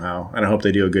together somehow. And I hope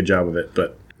they do a good job of it.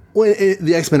 But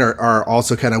the X-Men are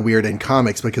also kind of weird in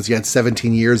comics because you had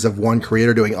 17 years of one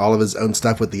creator doing all of his own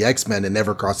stuff with the X-Men and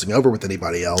never crossing over with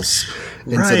anybody else.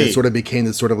 And so they sort of became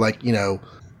this sort of like,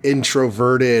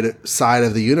 introverted side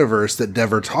of the universe that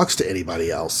never talks to anybody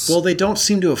else. Well, they don't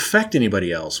seem to affect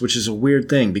anybody else, which is a weird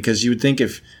thing because you would think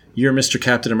if you're Mr.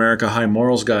 Captain America, high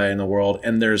morals guy in the world,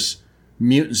 and there's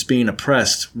mutants being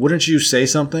oppressed, wouldn't you say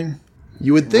something?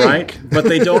 You would think. Right? But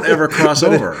they don't ever cross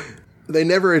over. They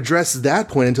never addressed that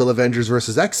point until Avengers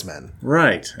versus X-Men.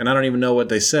 Right. And I don't even know what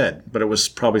they said, but it was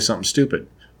probably something stupid.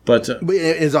 But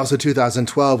it's also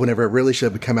 2012, whenever it really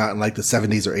should have come out in like the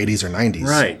 70s or 80s or 90s.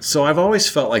 Right. So I've always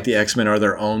felt like the X-Men are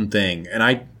their own thing.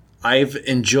 And I've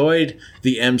enjoyed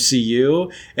the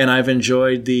MCU, and I've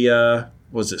enjoyed the,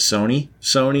 was it Sony?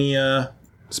 Sony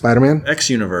Spider-Man?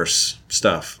 X-Universe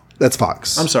stuff. That's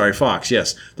Fox. I'm sorry, Fox,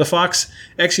 yes. The Fox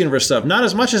X-Universe stuff. Not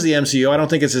as much as the MCU. I don't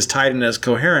think it's as tight and as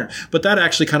coherent, but that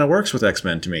actually kind of works with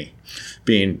X-Men to me,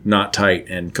 being not tight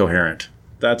and coherent.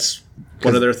 That's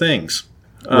one of their things.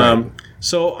 Right.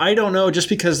 So I don't know, just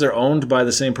because they're owned by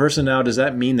the same person now, does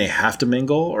that mean they have to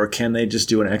mingle, or can they just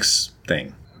do an X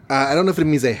thing? I don't know if it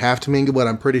means they have to mingle, but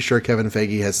I'm pretty sure Kevin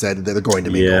Feige has said that they're going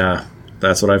to mingle. Yeah,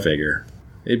 that's what I figure.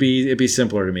 It'd be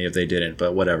simpler to me if they didn't,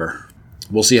 but whatever.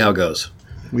 We'll see how it goes.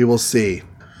 We will see.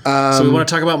 So we want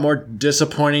to talk about more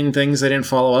disappointing things they didn't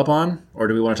follow up on, or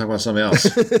do we want to talk about something else?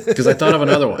 Because I thought of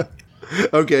another one.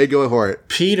 Okay, go for it.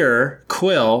 Peter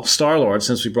Quill, Star-Lord,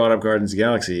 since we brought up Guardians of the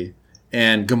Galaxy,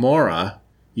 and Gamora,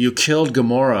 you killed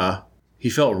Gamora. He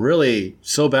felt really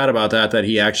so bad about that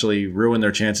he actually ruined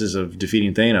their chances of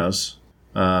defeating Thanos.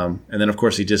 And then, of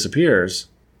course, he disappears.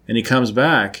 And he comes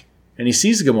back, and he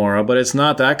sees Gamora, but it's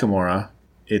not that Gamora.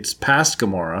 It's past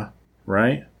Gamora,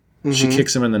 right? Mm-hmm. She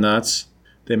kicks him in the nuts.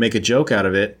 They make a joke out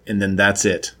of it, and then that's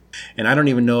it. And I don't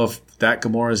even know if that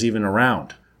Gamora is even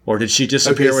around. Or did she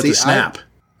disappear with the snap?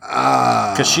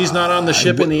 Because she's not on the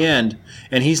ship in the end,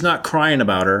 and he's not crying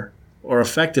about her or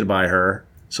affected by her.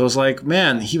 So it's like,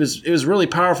 man, it was really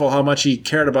powerful how much he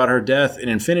cared about her death in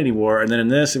Infinity War, and then in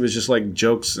this, it was just like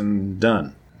jokes and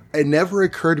done. It never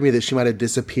occurred to me that she might have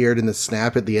disappeared in the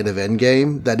snap at the end of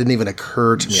Endgame. That didn't even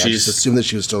occur to me. I just assumed that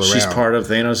she was still around. She's part of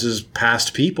Thanos'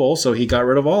 past people, so he got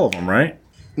rid of all of them, right?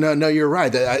 No, you're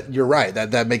right. You're right.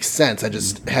 That makes sense. I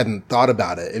just hadn't thought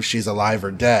about it, if she's alive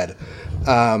or dead.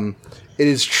 It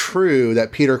is true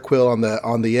that Peter Quill on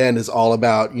the end is all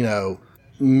about,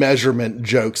 measurement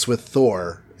jokes with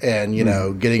Thor and,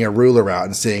 getting a ruler out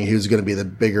and seeing who's going to be the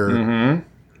bigger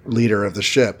leader of the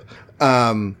ship.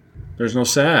 There's no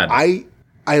sad.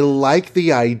 I like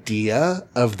the idea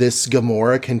of this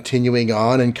Gamora continuing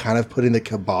on and kind of putting the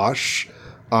kibosh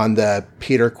on the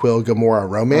Peter Quill Gamora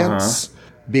romance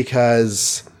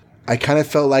because I kind of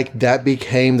felt like that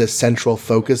became the central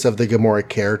focus of the Gamora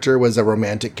character, was a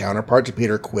romantic counterpart to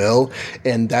Peter Quill,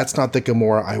 and that's not the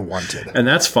Gamora I wanted. And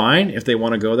that's fine if they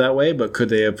want to go that way, but could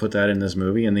they have put that in this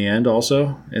movie in the end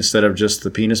also, instead of just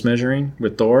the penis measuring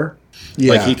with Thor?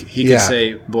 Yeah. Like he could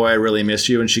say, boy, I really miss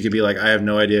you, and she could be like, I have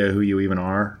no idea who you even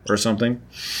are, or something.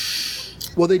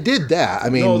 Well, they did that. I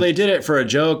mean, no, they did it for a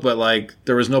joke, but like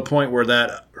there was no point where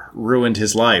that ruined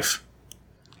his life.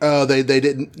 Oh, they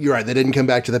didn't. You're right. They didn't come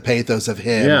back to the pathos of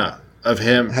him. Yeah, of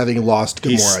him having lost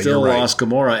Gamora. He still lost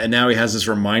Gamora, and now he has this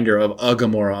reminder of a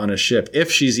Gamora on his ship,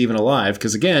 if she's even alive.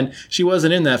 Because again, she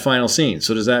wasn't in that final scene.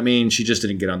 So does that mean she just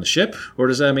didn't get on the ship, or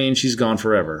does that mean she's gone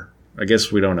forever? I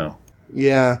guess we don't know.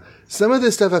 Yeah, some of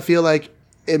this stuff I feel like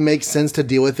it makes sense to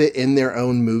deal with it in their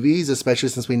own movies, especially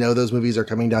since we know those movies are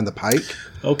coming down the pike.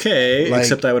 Okay,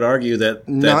 except I would argue that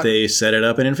they set it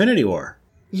up in Infinity War.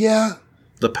 Yeah.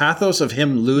 The pathos of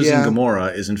him losing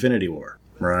Gamora is Infinity War.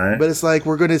 Right. But it's like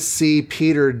we're going to see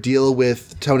Peter deal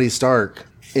with Tony Stark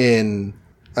in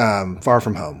Far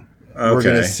From Home. Okay. We're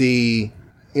going to see,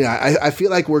 I feel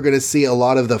like we're going to see a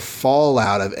lot of the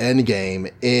fallout of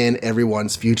Endgame in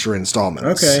everyone's future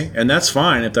installments. Okay, and that's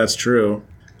fine if that's true.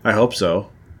 I hope so.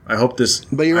 I hope this.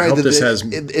 But you're right. I hope this has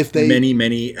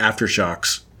many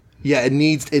aftershocks. Yeah, it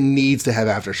needs to have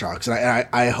aftershocks, and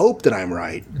I hope that I'm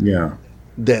right. Yeah.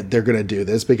 That they're going to do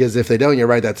this, because if they don't, you're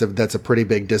right. That's a pretty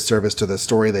big disservice to the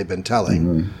story they've been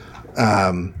telling.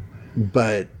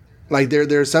 But like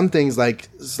there are some things like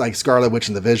Scarlet Witch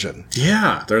and the Vision.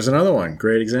 Yeah, there's another one.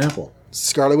 Great example.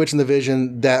 Scarlet Witch and the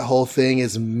Vision. That whole thing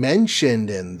is mentioned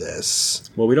in this.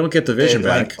 Well, we don't get the Vision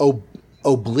back.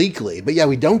 Obliquely, but yeah,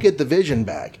 we don't get the Vision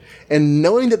back. And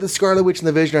knowing that the Scarlet Witch and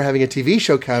the Vision are having a TV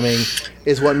show coming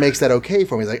is what makes that okay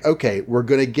for me. It's like, okay, we're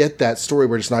going to get that story.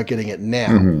 We're just not getting it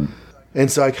now.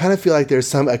 And so I kind of feel like there's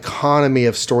some economy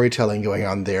of storytelling going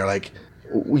on there. Like,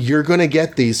 you're going to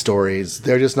get these stories.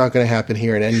 They're just not going to happen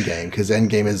here in Endgame, because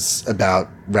Endgame is about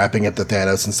wrapping up the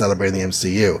Thanos and celebrating the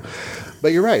MCU. But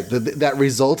you're right. That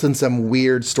results in some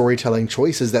weird storytelling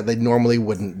choices that they normally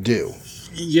wouldn't do.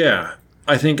 Yeah.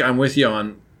 I think I'm with you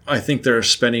on. I think they're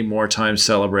spending more time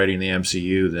celebrating the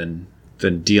MCU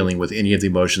than dealing with any of the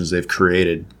emotions they've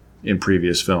created in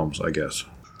previous films, I guess.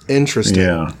 Interesting.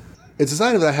 Yeah. It's a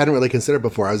sign that I hadn't really considered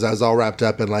before. I was all wrapped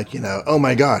up in like, oh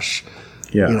my gosh.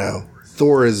 Yeah.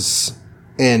 Thor is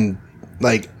in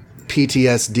like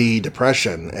PTSD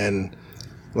depression and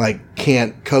like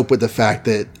can't cope with the fact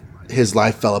that his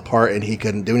life fell apart and he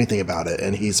couldn't do anything about it,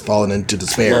 and he's fallen into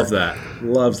despair.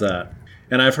 Love that.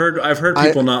 And I've heard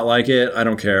people not like it. I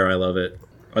don't care. I love it.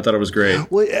 I thought it was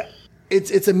great. Well,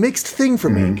 it's a mixed thing for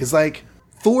me, because like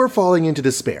Thor falling into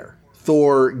despair,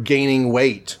 Thor gaining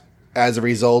weight as a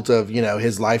result of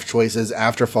his life choices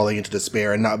after falling into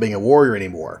despair and not being a warrior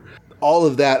anymore. All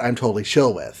of that I'm totally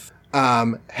chill with.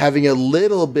 Having a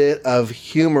little bit of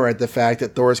humor at the fact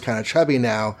that Thor's kind of chubby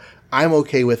now, I'm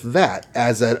okay with that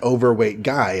as an overweight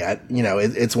guy.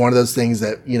 It's one of those things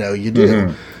that you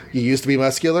do. You used to be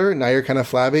muscular, now you're kind of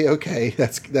flabby. Okay,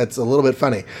 that's a little bit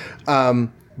funny.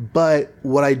 But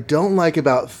what I don't like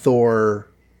about Thor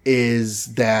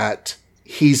is that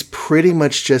he's pretty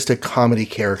much just a comedy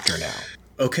character now.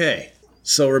 Okay,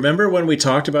 so remember when we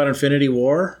talked about Infinity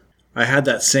War? I had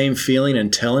that same feeling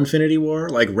until Infinity War.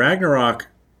 Like Ragnarok,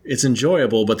 it's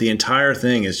enjoyable, but the entire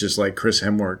thing is just like Chris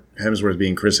Hemsworth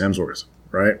being Chris Hemsworth,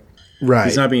 right? Right.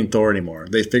 He's not being Thor anymore.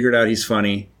 They figured out he's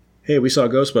funny. Hey, we saw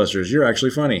Ghostbusters. You're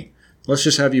actually funny. Let's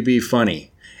just have you be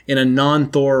funny in a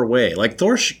non-Thor way. Like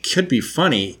Thor could be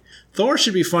funny. Thor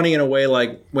should be funny in a way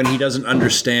like when he doesn't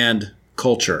understand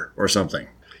culture or something.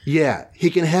 Yeah, he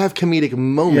can have comedic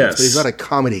moments, but he's not a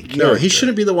comedy character. No, he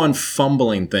shouldn't be the one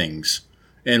fumbling things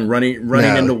and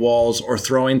running into walls or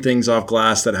throwing things off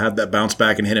glass that bounce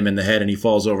back and hit him in the head and he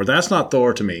falls over. That's not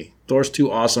Thor to me. Thor's too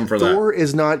awesome for that. Thor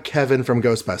is not Kevin from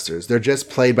Ghostbusters. They're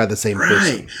just played by the same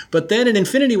person. But then in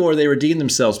Infinity War, they redeemed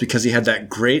themselves because he had that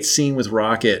great scene with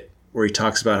Rocket where he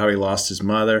talks about how he lost his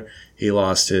mother. He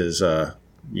lost his,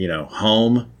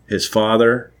 home, his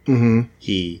father.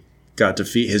 He got to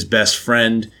defeat his best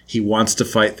friend. He wants to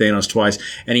fight Thanos twice.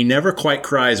 And he never quite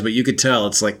cries, but you could tell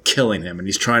it's like killing him. And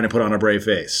he's trying to put on a brave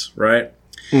face, right?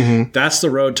 That's the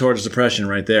road towards depression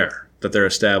right there that they're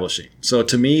establishing. So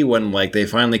to me, when like they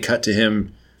finally cut to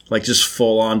him like just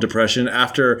full on depression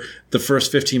after the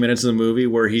first 15 minutes of the movie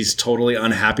where he's totally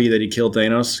unhappy that he killed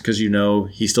Thanos because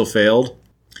he still failed,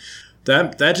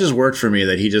 that just worked for me,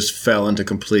 that he just fell into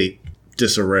complete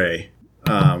disarray.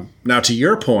 Now to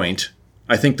your point,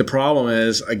 I think the problem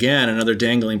is, again, another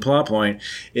dangling plot point,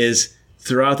 is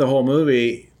throughout the whole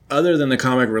movie, other than the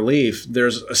comic relief,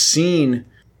 there's a scene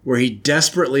where he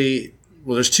desperately...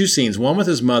 Well, there's two scenes. One with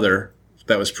his mother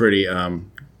that was pretty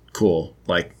cool,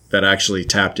 like that actually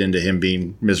tapped into him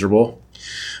being miserable.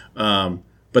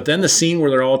 But then the scene where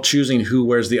they're all choosing who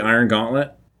wears the Iron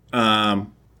Gauntlet,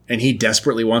 and he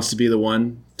desperately wants to be the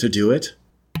one to do it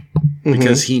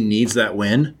because he needs that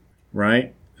win,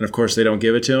 right? And of course, they don't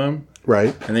give it to him.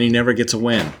 Right. And then he never gets a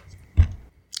win.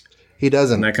 He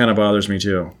doesn't. And that kind of bothers me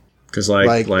too. Because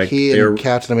like he and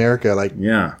Captain America,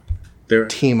 they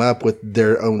team up with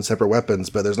their own separate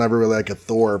weapons, but there's never really like a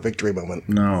Thor victory moment.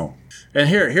 No. And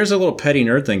here's a little petty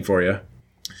nerd thing for you.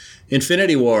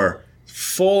 Infinity War,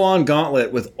 full-on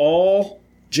gauntlet with all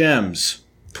gems,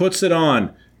 puts it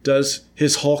on, does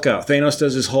his Hulk out. Thanos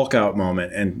does his Hulk out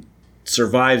moment and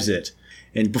survives it.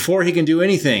 And before he can do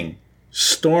anything,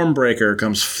 Stormbreaker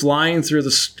comes flying through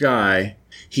the sky.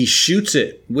 He shoots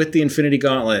it with the Infinity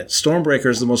Gauntlet. Stormbreaker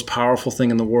is the most powerful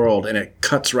thing in the world, and it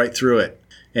cuts right through it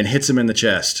and hits him in the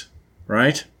chest,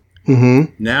 right?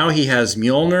 Mm-hmm. Now he has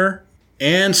Mjolnir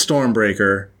and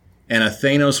Stormbreaker and a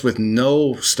Thanos with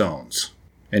no stones.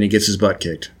 And he gets his butt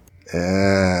kicked.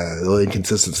 A little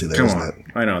inconsistency there, isn't it?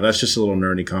 I know. That's just a little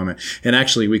nerdy comment. And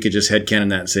actually, we could just headcanon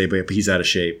that and say, but he's out of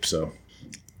shape, so.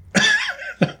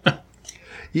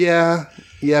 Yeah,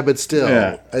 but still,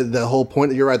 Yeah. The whole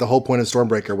point, you're right, the whole point of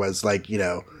Stormbreaker was like,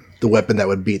 the weapon that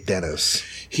would beat Thanos.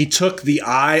 He took the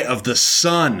eye of the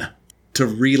sun to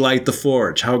relight the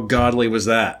forge. How godly was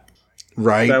that?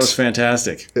 Right. That was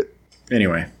fantastic.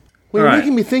 Anyway. Well, all you're right.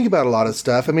 making me think about a lot of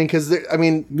stuff. I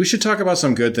mean, we should talk about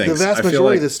some good things. the vast I feel majority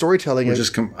like of the storytelling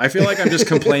is I feel like I'm just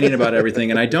complaining about everything,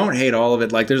 and I don't hate all of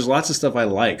it. Like, there's lots of stuff I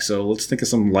like, so let's think of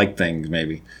some like things,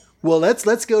 maybe. Well,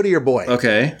 let's go to your boy,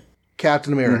 Okay.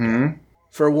 Captain America. Mm-hmm.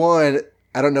 For one,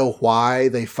 I don't know why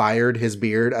they fired his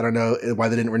beard. I don't know why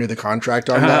they didn't renew the contract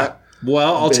on that.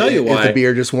 Well, I'll tell you If why. the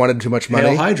beard just wanted too much money.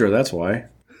 Hail Hydra, that's why.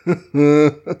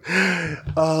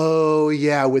 Oh,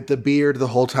 yeah, with the beard, the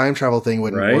whole time travel thing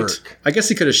wouldn't Right? work. I guess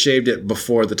he could have shaved it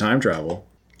before the time travel,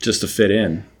 just to fit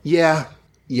in. Yeah.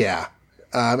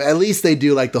 At least they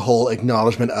do like the whole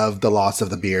acknowledgement of the loss of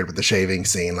the beard with the shaving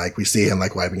scene. Like we see him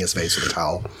like wiping his face with a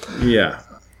towel. Yeah.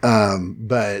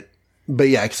 But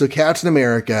yeah, so Captain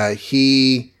America,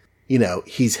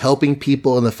 he's helping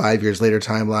people in the 5 years later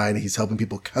timeline. He's helping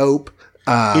people cope.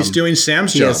 He's doing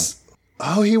Sam's job.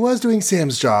 He was doing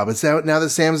Sam's job. It's now that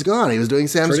Sam's gone, he was doing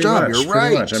Sam's job. You're right.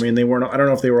 Pretty much. I mean, they weren't. I don't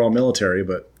know if they were all military,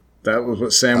 but that was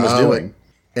what Sam was doing.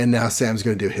 And now Sam's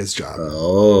going to do his job.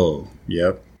 Oh,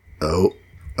 yep. Oh.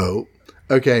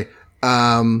 Okay.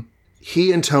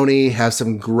 He and Tony have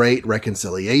some great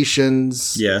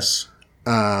reconciliations. Yes.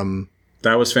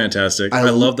 That was fantastic.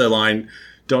 I love that line.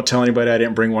 Don't tell anybody I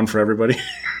didn't bring one for everybody.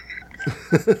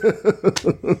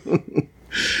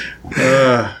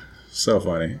 So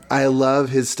funny. I love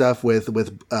his stuff with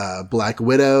Black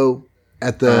Widow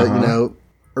at the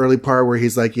early part where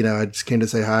he's like, I just came to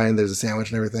say hi and there's a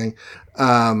sandwich and everything.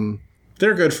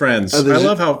 They're good friends. I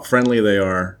love how friendly they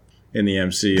are in the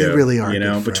MCU. They really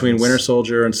are. Between Winter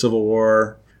Soldier and Civil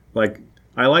War. Like,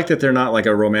 I like that they're not like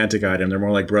a romantic item. They're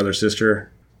more like brother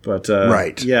sister. But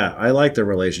right. Yeah, I like their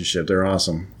relationship. They're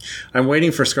awesome. I'm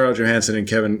waiting for Scarlett Johansson and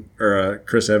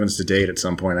Chris Evans to date at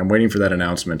some point. I'm waiting for that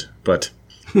announcement, but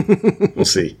we'll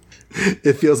see.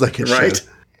 It feels like it right. should.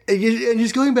 And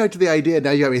just going back to the idea, now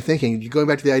you got me thinking. Going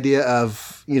back to the idea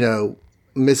of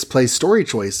misplaced story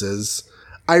choices.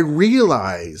 I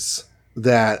realize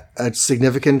that a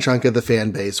significant chunk of the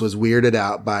fan base was weirded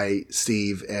out by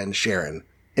Steve and Sharon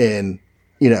in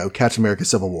Captain America: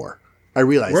 Civil War. I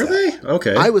realized Were that. they?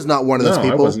 Okay. I was not one of those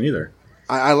people. I wasn't either.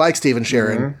 I like Steve and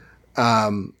Sharon.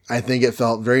 I think it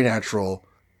felt very natural.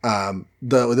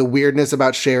 The weirdness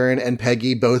about Sharon and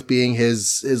Peggy both being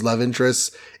his love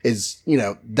interests is,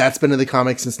 that's been in the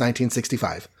comics since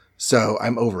 1965. So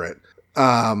I'm over it.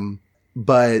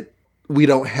 But we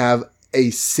don't have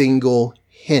a single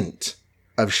hint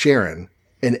of Sharon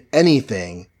in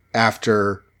anything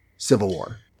after Civil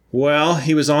War. Well,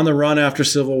 he was on the run after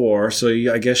Civil War, so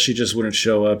I guess she just wouldn't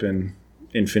show up in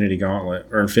Infinity Gauntlet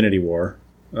or Infinity War.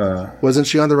 Wasn't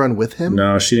she on the run with him?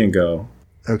 No, she didn't go.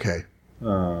 Okay.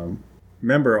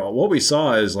 Remember, what we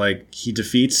saw is like he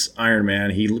defeats Iron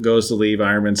Man. He goes to leave.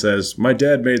 Iron Man says, "My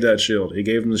dad made that shield. He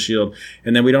gave him the shield."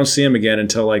 And then we don't see him again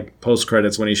until like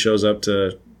post-credits when he shows up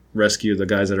to rescue the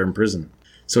guys that are in prison.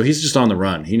 So he's just on the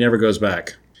run. He never goes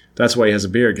back. That's why he has a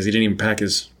beard, because he didn't even pack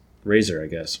his razor, I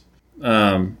guess.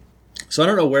 So I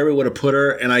don't know where we would have put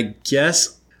her, and I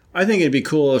think it'd be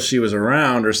cool if she was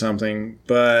around or something,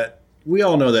 but we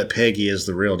all know that Peggy is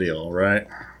the real deal, right?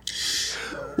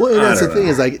 Well, and that's the thing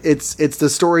is like it's the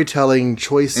storytelling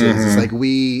choices. It's like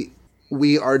we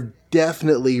are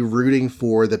definitely rooting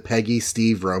for the Peggy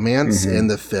Steve romance in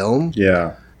the film.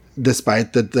 Yeah.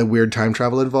 Despite the weird time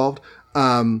travel involved.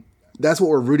 That's what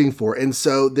we're rooting for. And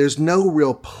so there's no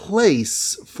real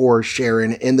place for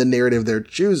Sharon in the narrative they're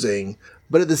choosing.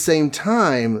 But at the same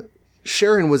time,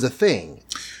 Sharon was a thing.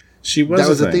 She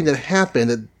was a thing that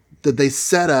happened that they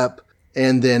set up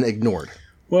and then ignored.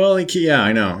 Well, yeah,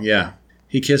 I know. Yeah.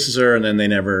 He kisses her and then they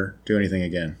never do anything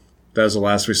again. That was the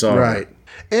last we saw. Right. Her.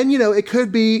 And, it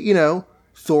could be,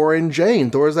 Thor and Jane.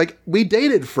 Thor's like, we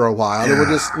dated for a while and we're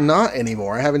just not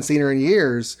anymore. I haven't seen her in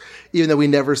years, even though we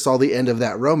never saw the end of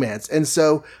that romance. And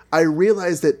so I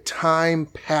realized that time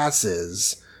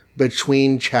passes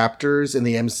between chapters in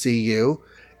the MCU.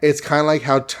 It's kind of like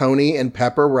how Tony and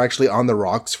Pepper were actually on the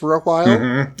rocks for a while.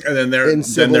 Mm-hmm. And then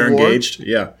they're engaged.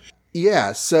 Yeah.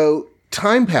 Yeah. So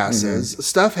time passes,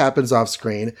 stuff happens off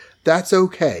screen. That's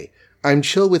okay. I'm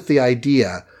chill with the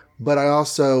idea. But I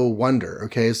also wonder,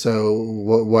 okay, so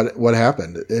what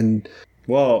happened? And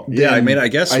Well, yeah, I mean, I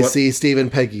guess I see Steve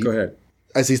and Peggy. Go ahead.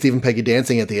 I see Steve and Peggy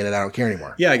dancing at the end, and I don't care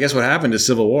anymore. Yeah, I guess what happened is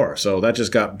Civil War, so that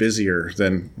just got busier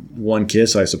than one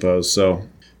kiss, I suppose. So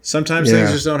sometimes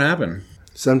things just don't happen.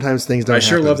 Sometimes things don't happen. I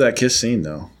sure love that kiss scene,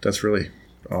 though. That's really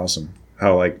awesome.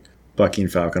 How, like, Bucky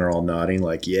and Falcon are all nodding,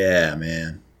 like, yeah,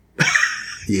 man.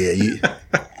 Yeah.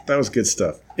 That was good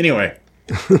stuff. Anyway.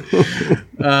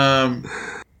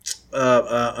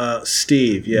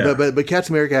 Steve, yeah. But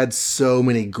Captain America had so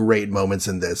many great moments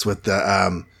in this with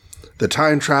the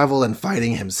time travel and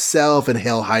fighting himself and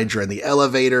Hail Hydra in the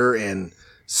elevator and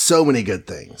so many good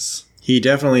things. He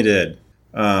definitely did.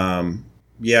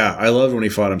 Yeah, I loved when he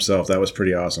fought himself. That was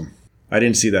pretty awesome. I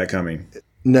didn't see that coming.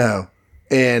 No.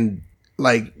 And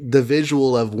like the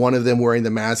visual of one of them wearing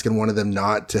the mask and one of them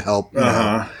not to help. You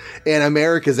know? And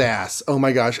America's ass. Oh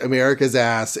my gosh. America's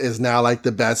ass is now like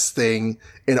the best thing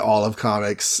in all of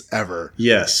comics ever.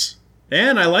 Yes.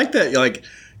 And I like that. Like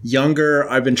younger,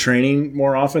 I've been training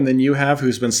more often than you have,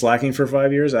 who's been slacking for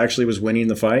 5 years, actually was winning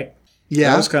the fight. Yeah.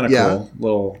 That was kind of cool.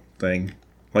 Little thing.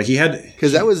 Like he had.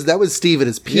 Because that was Steve at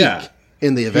his peak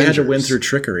in the Avengers. He had to win through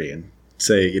trickery and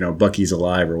say, you know, Bucky's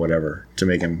alive or whatever to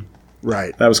make him.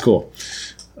 Right. That was cool.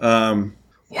 Why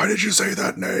did you say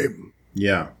that name?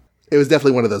 Yeah. It was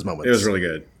definitely one of those moments. It was really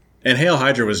good. And Hail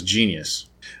Hydra was genius.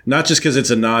 Not just because it's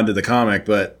a nod to the comic,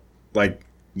 but like,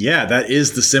 yeah, that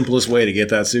is the simplest way to get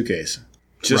that suitcase.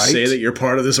 Just say that you're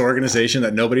part of this organization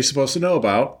that nobody's supposed to know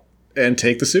about and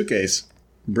take the suitcase.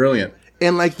 Brilliant.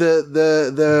 And like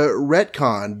the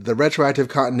retcon, the retroactive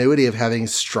continuity of having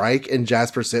Strike and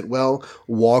Jasper Sitwell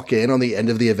walk in on the end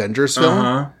of the Avengers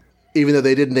film, even though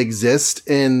they didn't exist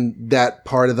in that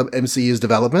part of the MCU's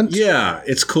development. Yeah,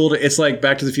 it's cool. It's like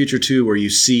Back to the Future 2, where you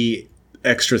see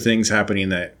extra things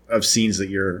happening of scenes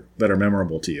that are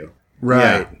memorable to you.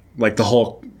 Right. Yeah, like the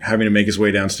Hulk having to make his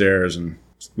way downstairs and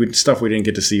stuff we didn't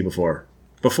get to see before.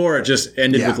 Before it just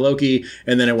ended with Loki,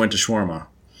 and then it went to Shawarma.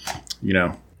 You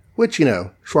know. Which, you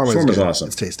know, Shawarma's awesome.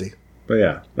 It's tasty. But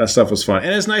yeah, that stuff was fun.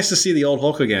 And it's nice to see the old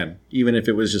Hulk again, even if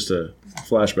it was just a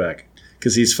flashback.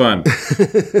 Because he's fun.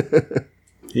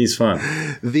 He's fun.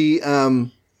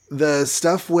 The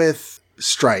stuff with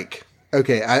Strike.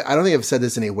 Okay, I don't think I've said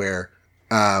this anywhere.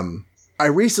 I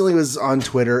recently was on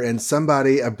Twitter and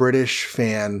a British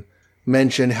fan,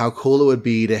 mentioned how cool it would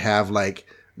be to have like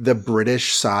the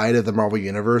British side of the Marvel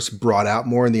Universe brought out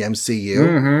more in the MCU.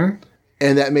 Mm-hmm.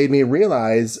 And that made me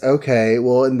realize, okay,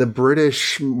 well, in the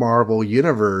British Marvel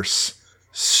Universe,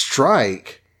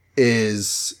 Strike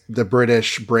is the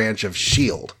British branch of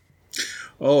S.H.I.E.L.D.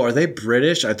 Oh, are they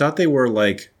British? I thought they were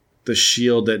like the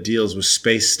S.H.I.E.L.D. that deals with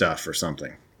space stuff or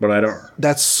something. But I don't...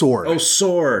 That's S.W.O.R.D. Oh,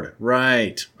 S.W.O.R.D.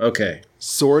 Right. Okay.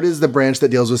 S.W.O.R.D. is the branch that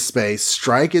deals with space.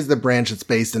 Strike is the branch that's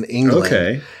based in England.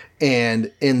 Okay.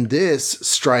 And in this,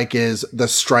 Strike is the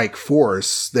Strike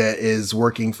Force that is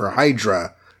working for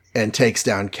Hydra and takes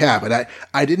down Cap. And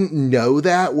I didn't know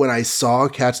that when I saw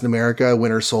Captain America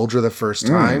Winter Soldier the first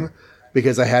time,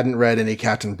 because I hadn't read any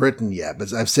Captain Britain yet.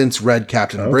 But I've since read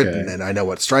Captain Britain, and I know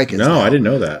what Strike is. No, now. I didn't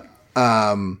know that.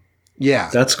 Yeah.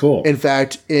 That's cool. In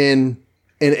fact, in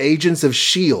Agents of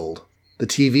S.H.I.E.L.D., the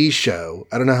TV show,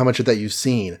 I don't know how much of that you've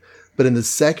seen, but in the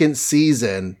second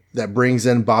season that brings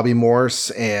in Bobby Morse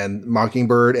and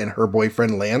Mockingbird and her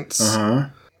boyfriend Lance,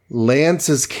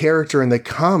 Lance's character in the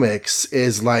comics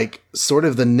is like sort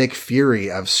of the Nick Fury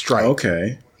of Strike.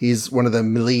 Okay. He's one of the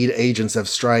lead agents of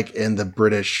Strike in the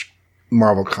British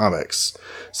Marvel comics.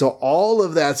 So all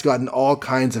of that's gotten all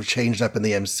kinds of changed up in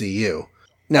the MCU.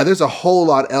 Now, there's a whole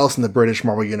lot else in the British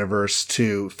Marvel Universe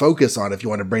to focus on if you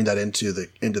want to bring that into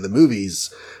the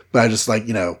movies. But I just like,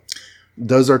 you know,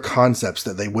 those are concepts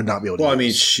that they would not be able to use. I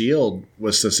mean, S.H.I.E.L.D.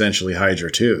 was essentially Hydra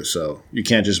too, so you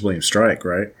can't just blame Strike,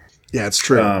 right? Yeah, it's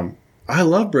true. I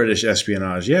love British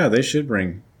espionage. Yeah, they should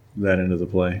bring that into the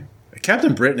play.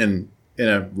 Captain Britain in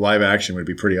a live action would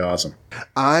be pretty awesome.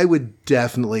 I would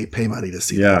definitely pay money to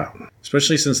see that. Yeah,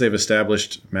 especially since they've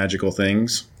established magical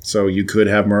things. So you could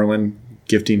have Merlin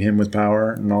gifting him with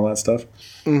power and all that stuff.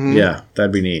 Mm-hmm. Yeah,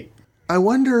 that'd be neat. I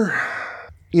wonder,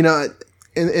 you know,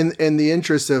 in the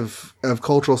interest of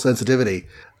cultural sensitivity,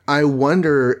 I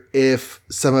wonder if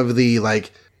some of the,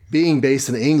 like, being based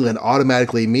in England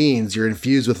automatically means you're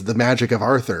infused with the magic of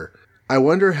Arthur. I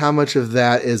wonder how much of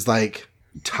that is, like,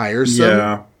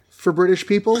 tiresome for British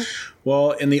people.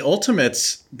 Well, in the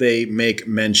Ultimates, they make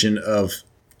mention of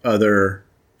other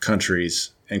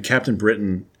countries, and Captain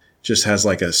Britain just has,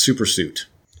 like, a super suit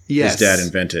his dad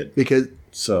invented. Because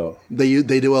so they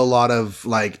do a lot of,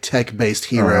 like, tech-based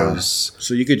heroes.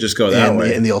 So you could just go that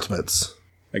way. In the Ultimates.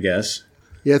 I guess.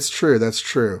 Yeah, it's true. That's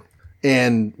true.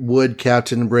 And would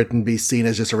Captain Britain be seen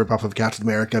as just a ripoff of Captain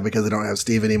America because they don't have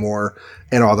Steve anymore,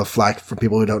 and all the flack from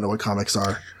people who don't know what comics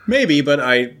are? Maybe, but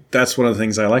that's one of the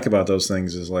things I like about those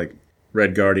things is like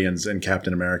Red Guardians and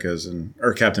Captain Americas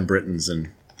or Captain Britains,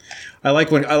 and I like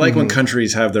when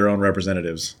countries have their own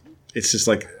representatives. It's just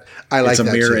like it's a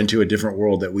mirror into a different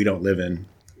world that we don't live in.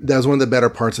 That was one of the better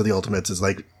parts of the Ultimates, is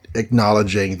like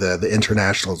acknowledging the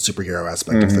international superhero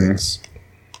aspect of things.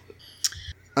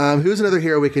 Who's another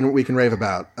hero we can rave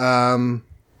about?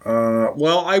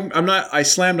 Well, I'm not. I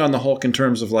slammed on the Hulk in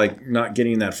terms of like not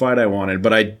getting that fight I wanted,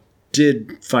 but I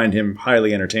did find him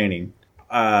highly entertaining.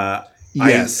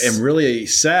 Yes. I am really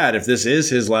sad if this is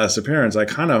his last appearance. I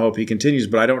kind of hope he continues,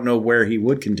 but I don't know where he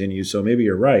would continue. So maybe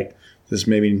you're right. This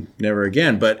maybe never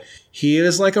again. But he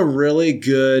is like a really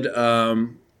good.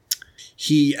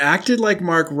 He acted like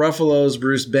Mark Ruffalo's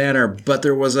Bruce Banner, but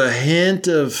there was a hint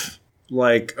of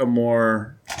like a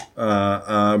more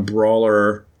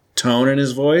brawler tone in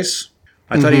his voice.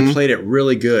 I thought he played it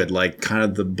really good, like kind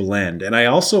of the blend. And I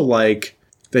also like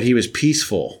that he was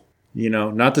peaceful. You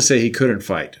know, not to say he couldn't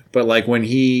fight, but like when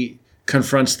he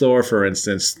confronts Thor, for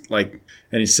instance, like,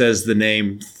 and he says the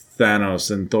name Thanos,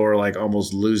 and Thor like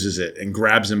almost loses it and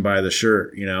grabs him by the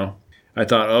shirt. You know, I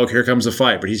thought, oh, here comes a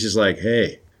fight, but he's just like,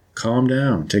 hey, calm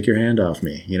down, take your hand off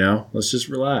me. You know, let's just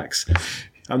relax.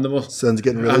 I'm the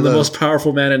most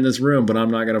powerful man in this room, but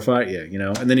I'm not going to fight you. You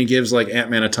know, and then he gives like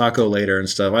Ant-Man a taco later and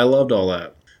stuff. I loved all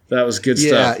that. That was good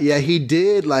stuff. Yeah, he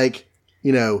did like,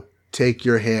 you know, take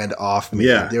your hand off me.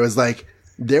 Yeah.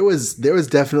 There was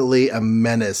definitely a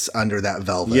menace under that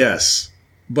velvet. Yes.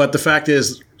 But the fact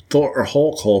is Thor or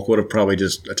Hulk would have probably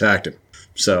just attacked him.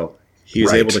 So he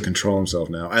was able to control himself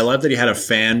now. I love that he had a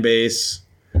fan base.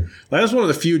 That was one of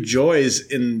the few joys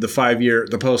in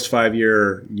the post 5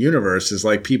 year universe is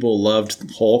like people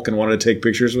loved Hulk and wanted to take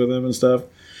pictures with him and stuff.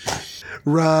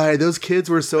 Right. Those kids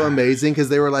were so amazing because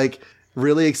they were like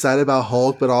really excited about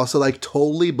Hulk, but also like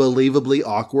totally believably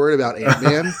awkward about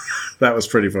Ant-Man. That was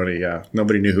pretty funny, yeah.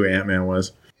 Nobody knew who Ant-Man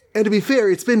was. And to be fair,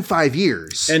 it's been 5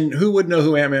 years. And who would know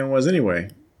who Ant-Man was anyway?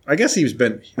 I guess he's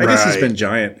been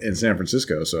giant in San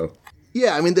Francisco, so.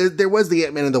 Yeah, I mean there was the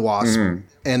Ant-Man and the Wasp,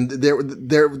 and there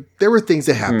were things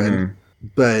that happened,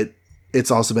 but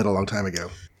it's also been a long time ago.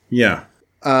 Yeah.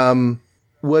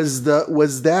 Was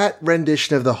that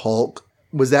rendition of the Hulk,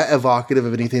 was that evocative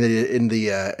of anything that he did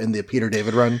in the Peter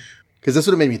David run? Because that's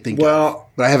what it made me think of.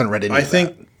 But I haven't read any of that. I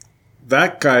think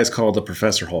that guy is called the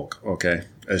Professor Hulk, okay,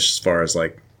 as far as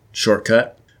like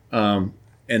shortcut. And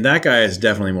that guy is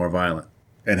definitely more violent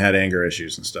and had anger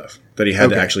issues and stuff that he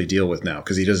had to actually deal with now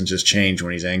because he doesn't just change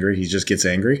when he's angry. He just gets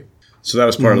angry. So that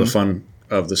was part of the fun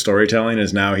of the storytelling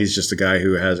is now he's just a guy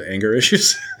who has anger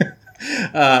issues.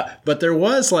 But there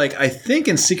was like, I think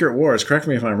in Secret Wars, correct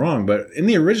me if I'm wrong, but in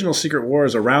the original Secret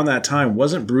Wars around that time,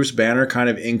 wasn't Bruce Banner kind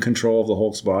of in control of the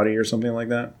Hulk's body or something like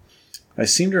that? I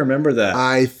seem to remember that.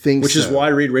 I think Which is why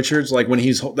Reed Richards, like when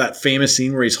he's that famous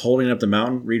scene where he's holding up the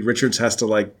mountain, Reed Richards has to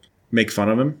like make fun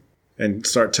of him and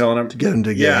start telling him. To get him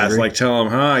to get Yeah, angry. it's like tell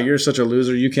him, you're such a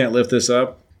loser. You can't lift this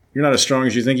up. You're not as strong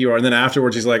as you think you are. And then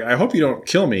afterwards he's like, I hope you don't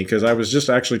kill me because I was just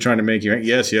actually trying to make you.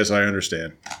 Yes, I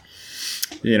understand.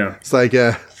 You know. It's like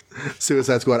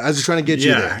Suicide Squad. I was just trying to get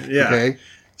you there. Yeah. Okay.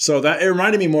 So that it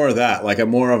reminded me more of that, like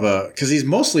because he's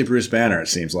mostly Bruce Banner, it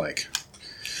seems like.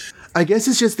 I guess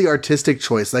it's just the artistic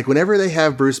choice. Like whenever they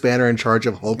have Bruce Banner in charge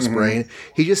of Hulk's brain,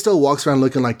 he just still walks around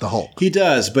looking like the Hulk. He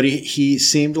does, but he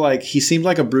seemed like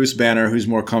a Bruce Banner who's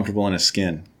more comfortable in his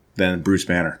skin than Bruce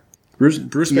Banner.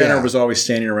 Bruce Banner was always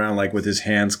standing around like with his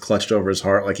hands clutched over his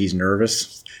heart like he's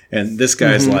nervous. And this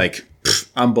guy's like,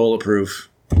 I'm bulletproof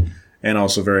and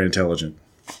also very intelligent.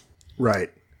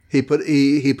 Right. He put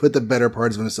the better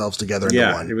parts of themselves together into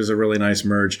one. Yeah, it was a really nice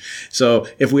merge. So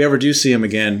if we ever do see him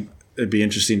again, it'd be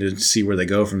interesting to see where they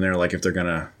go from there. Like if they're going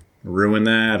to ruin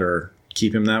that or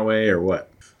keep him that way or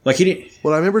what. Like he didn't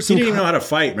even know how to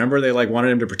fight. Remember they like wanted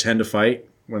him to pretend to fight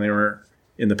when they were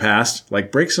in the past?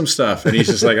 Like break some stuff. And he's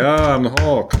just like, I'm the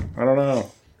Hulk. I don't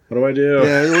know. What do I do?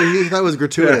 Yeah, well, he thought it was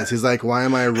gratuitous. Yeah. He's like, why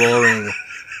am I roaring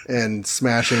and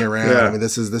smashing around? Yeah. I mean,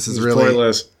 this is really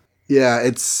pointless. Yeah,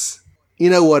 it's, you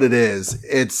know what it is.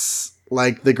 It's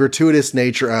like the gratuitous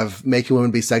nature of making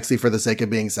women be sexy for the sake of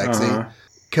being sexy.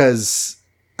 Because,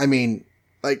 I mean,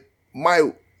 like,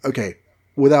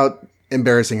 without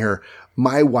embarrassing her,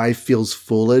 my wife feels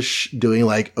foolish doing,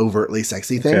 like, overtly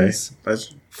sexy things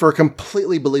for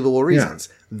completely believable reasons.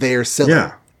 Yeah. They are silly.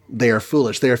 Yeah. They are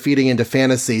foolish. They are feeding into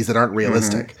fantasies that aren't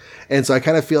realistic. And so I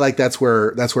kind of feel like that's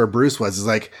where Bruce was. Is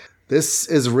like, this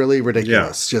is really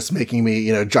ridiculous, just making me,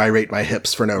 gyrate my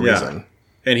hips for no reason.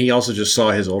 And he also just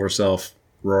saw his older self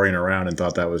roaring around and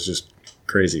thought that was just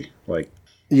crazy. Like,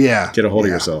 Yeah. get a hold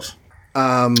of yourself.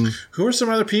 Um, Who are some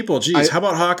other people? Geez, how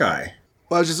about Hawkeye?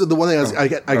 Well, just the one thing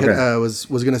was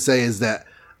going to say is that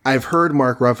I've heard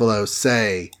Mark Ruffalo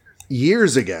say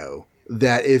years ago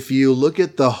that if you look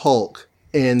at the Hulk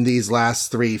in these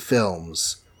last 3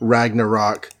 films,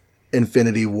 Ragnarok,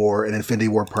 Infinity War, and Infinity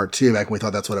War Part 2, back when we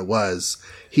thought that's what it was,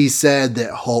 he said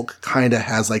that Hulk kind of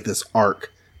has like this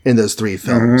arc in those 3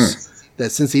 films.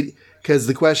 That since because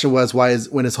the question was,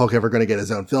 when is Hulk ever going to get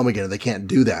his own film again? And they can't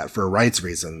do that for rights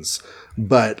reasons.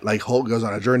 But like Hulk goes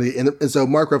on a journey. And so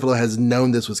Mark Ruffalo has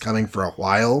known this was coming for a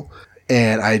while.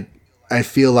 And I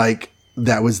feel like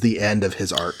that was the end of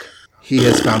his arc. He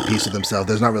has found peace with himself.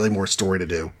 There's not really more story to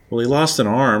do. Well, he lost an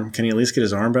arm. Can he at least get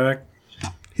his arm back?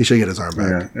 He should get his arm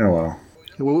back. Yeah. Oh,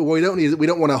 well. We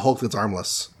don't want a Hulk that's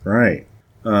armless. Right.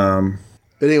 But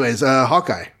anyways,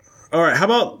 Hawkeye. All right, how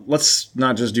about let's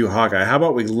not just do Hawkeye. How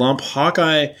about we lump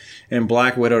Hawkeye and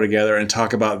Black Widow together and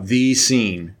talk about the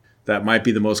scene that might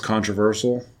be the most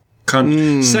controversial?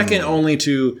 Second only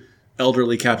to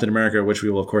elderly Captain America, which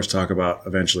we will, of course, talk about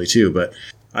eventually, too. But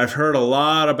I've heard a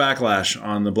lot of backlash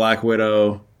on the Black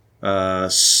Widow,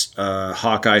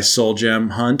 Hawkeye Soul Gem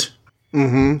hunt.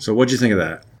 Mm-hmm. So what'd you think of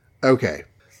that? Okay.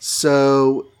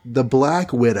 So the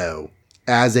Black Widow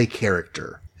as a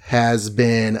character has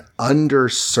been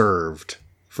underserved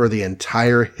for the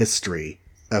entire history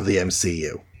of the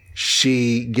MCU.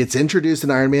 She gets introduced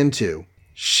in Iron Man 2.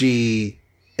 She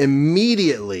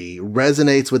immediately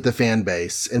resonates with the fan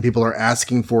base and people are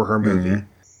asking for her movie. Mm-hmm.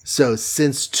 So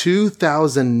since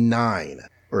 2009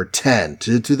 or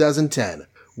 2010,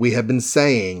 we have been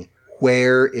saying,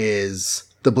 where is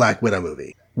the Black Widow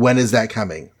movie? When is that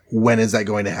coming? When is that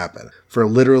going to happen? For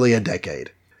literally a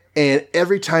decade. And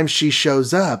every time she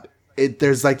shows up,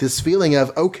 there's like this feeling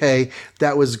of, okay,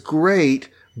 that was great,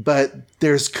 but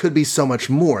could be so much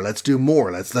more. Let's do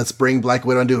more. Let's bring Black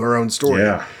Widow into her own story.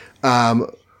 Yeah.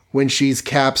 When she's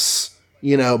Cap's,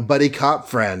 buddy cop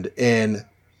friend in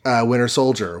Winter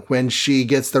Soldier, when she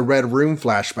gets the Red Room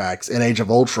flashbacks in Age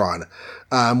of Ultron,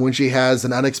 when she has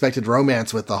an unexpected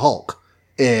romance with the Hulk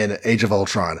in Age of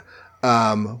Ultron,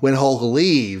 when Hulk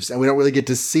leaves, and we don't really get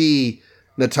to see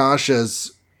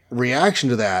Natasha's reaction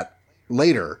to that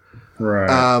later. Right.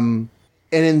 And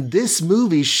in this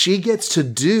movie, she gets to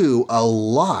do a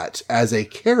lot as a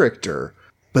character,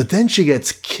 but then she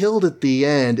gets killed at the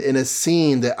end in a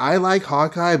scene that I like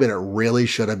Hawkeye, but it really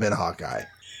should have been Hawkeye.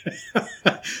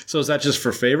 So is that just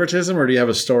for favoritism, or do you have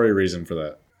a story reason for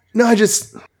that? No,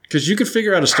 because you could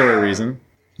figure out a story reason.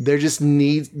 There just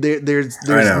needs there's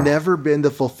never been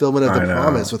the fulfillment of the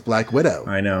promise with Black Widow.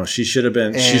 I know. She should have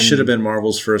been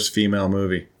Marvel's first female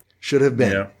movie. Should have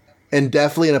been. Yeah. And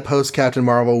definitely in a post-Captain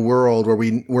Marvel world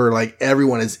where like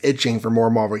everyone is itching for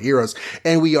more Marvel heroes.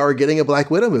 And we are getting a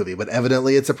Black Widow movie, but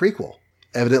evidently it's a prequel.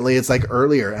 Evidently it's like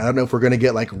earlier. I don't know if we're going to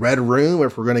get like Red Room or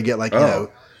if we're going to get like,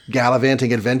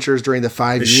 gallivanting adventures during the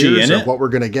 5 years or what we're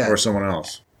going to get. Or someone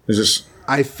else. Is this...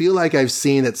 I feel like I've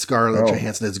seen that Scarlett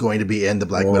Johansson is going to be in the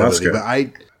Black Widow movie, good. But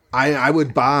I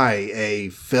would buy a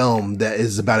film that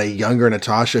is about a younger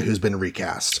Natasha who's been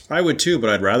recast. I would too, but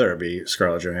I'd rather it be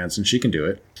Scarlett Johansson. She can do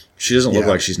it. She doesn't look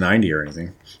like she's 90 or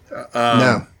anything.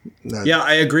 No. Yeah,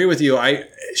 I agree with you.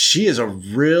 She is a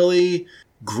really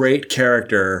great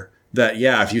character that,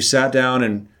 if you sat down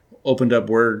and opened up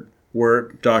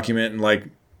Word document and like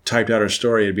typed out her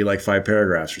story, it'd be like 5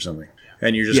 paragraphs or something.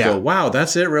 And you just go, wow,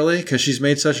 that's it really? Because she's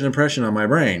made such an impression on my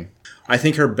brain. I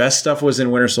think her best stuff was in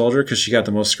Winter Soldier because she got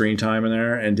the most screen time in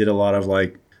there and did a lot of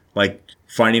like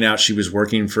finding out she was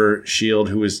working for S.H.I.E.L.D.,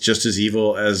 who was just as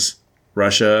evil as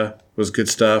Russia, was good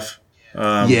stuff.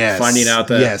 Finding out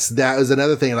that... Yes, that was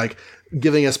another thing, like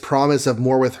giving us promise of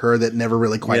more with her that never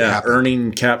really quite happened.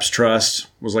 Earning Cap's trust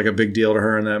was like a big deal to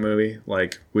her in that movie.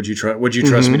 Like, would you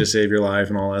trust me to save your life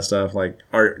and all that stuff? Like,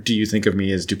 do you think of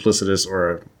me as duplicitous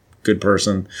or a good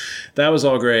person? That was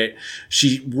all great.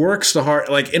 She works the hard,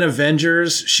 like in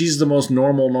Avengers, she's the most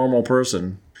normal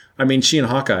person. I mean, she and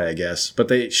Hawkeye, I guess,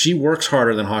 but she works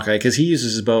harder than Hawkeye because he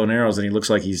uses his bow and arrows and he looks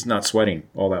like he's not sweating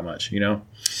all that much,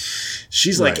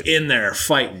 She's like in there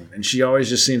fighting, and she always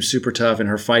just seems super tough, and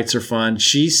her fights are fun.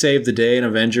 She saved the day in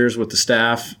Avengers with the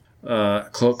staff,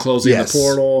 closing the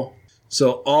portal.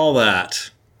 So all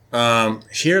that.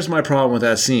 Here's my problem with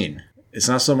that scene. It's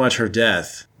not so much her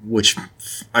death, which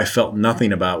I felt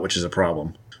nothing about, which is a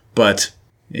problem. But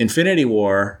Infinity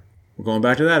War, we're going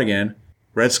back to that again.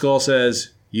 Red Skull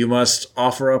says, you must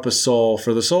offer up a soul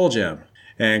for the Soul Gem.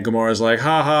 And Gamora's like,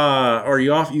 or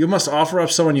you must offer up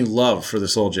someone you love for the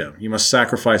Soul Gem. You must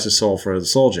sacrifice a soul for the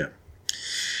Soul Gem.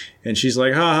 And she's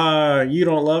like, you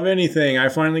don't love anything. I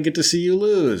finally get to see you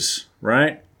lose,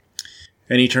 right?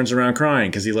 And he turns around crying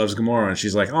because he loves Gamora. And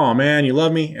she's like, oh, man, you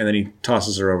love me? And then he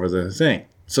tosses her over the thing.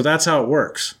 So that's how it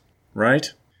works,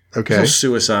 right? Okay. So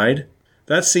suicide.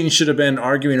 That scene should have been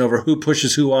arguing over who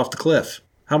pushes who off the cliff.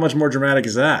 How much more dramatic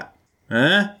is that?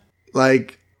 Huh?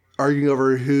 Like, arguing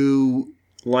over who...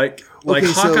 Like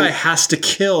Hawkeye has to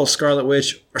kill Black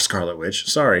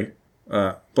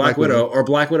Widow, or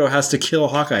Black Widow has to kill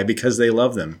Hawkeye because they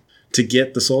love them to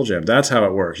get the Soul Gem. That's how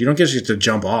it works. You don't get to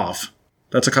jump off.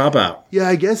 That's a cop-out. Yeah,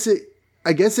 I guess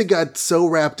it got so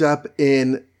wrapped up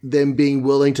in them being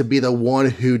willing to be the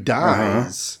one who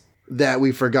dies that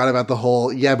we forgot about the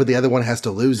whole, but the other one has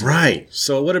to lose it. Right.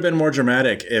 So it would have been more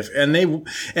dramatic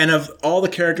and of all the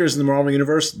characters in the Marvel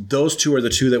Universe, those two are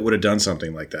the two that would have done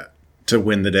something like that to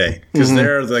win the day. Because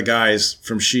they're the guys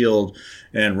from S.H.I.E.L.D.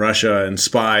 and Russia and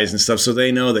spies and stuff. So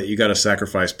they know that you got to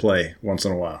sacrifice play once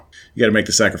in a while. You got to make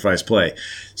the sacrifice play.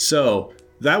 So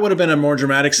that would have been a more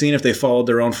dramatic scene if they followed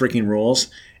their own freaking rules.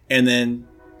 And then,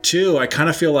 two, I kind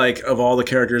of feel like of all the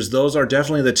characters, those are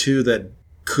definitely the two that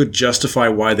could justify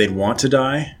why they'd want to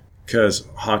die. Because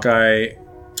Hawkeye,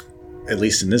 at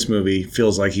least in this movie,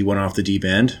 feels like he went off the deep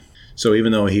end. So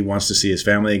even though he wants to see his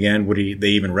family again, they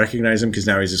even recognize him because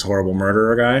now he's this horrible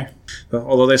murderer guy?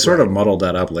 Although they sort of muddled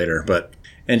that up later.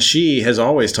 And she has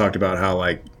always talked about how,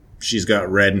 like, she's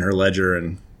got red in her ledger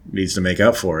and needs to make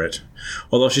up for it.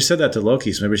 Although she said that to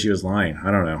Loki, so maybe she was lying. I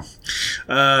don't know.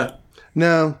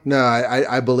 No,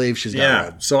 I believe she's not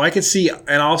red. So I could see,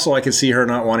 and also I could see her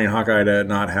not wanting Hawkeye to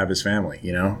not have his family,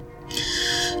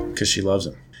 because she loves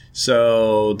him.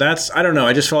 So I don't know.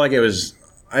 I just felt like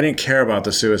I didn't care about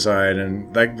the suicide,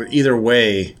 and but either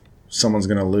way, someone's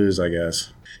going to lose, I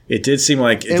guess. It did seem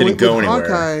like it didn't go anywhere.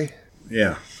 Hawkeye,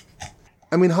 yeah.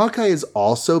 I mean, Hawkeye has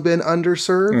also been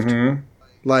underserved. Mm-hmm.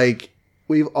 Like,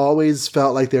 we've always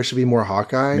felt like there should be more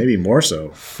Hawkeye. Maybe more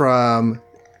so.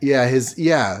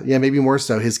 Maybe more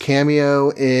so. His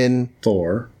cameo in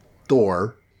Thor,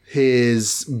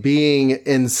 his being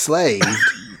enslaved,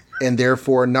 and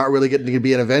therefore not really getting to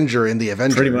be an Avenger in the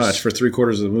Avengers. Pretty much, for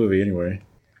 3/4 of the movie, anyway.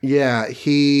 Yeah,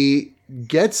 he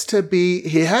gets to be...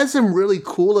 He has some really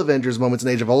cool Avengers moments in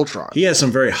Age of Ultron. He has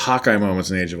some very Hawkeye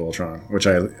moments in Age of Ultron, which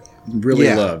I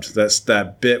really loved. That's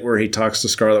that bit where he talks to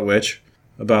Scarlet Witch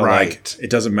about, like,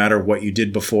 it doesn't matter what you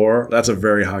did before. That's a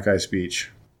very Hawkeye speech.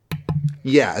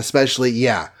 Yeah, especially,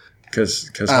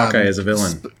 Because Hawkeye is a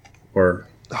villain.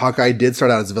 Hawkeye did start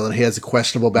out as a villain. He has a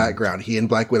questionable background. He and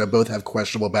Black Widow both have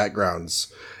questionable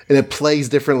backgrounds. And it plays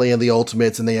differently in the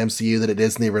Ultimates and the MCU than it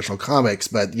is in the original comics,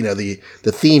 but, the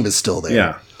theme is still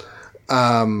there.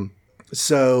 Yeah.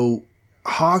 So,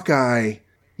 Hawkeye,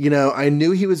 I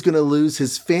knew he was going to lose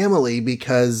his family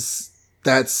because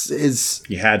that's his...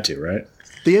 You had to, right?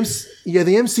 The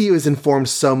MCU is informed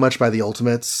so much by the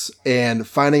Ultimates, and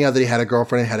finding out that he had a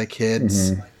girlfriend and had a kid,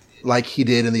 like he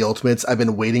did in the Ultimates, I've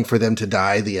been waiting for them to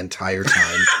die the entire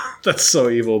time. That's so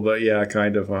evil, but yeah,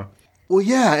 kind of, huh? Well,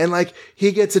 yeah, and like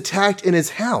he gets attacked in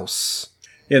his house.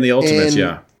 In the Ultimates,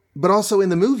 but also in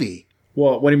the movie.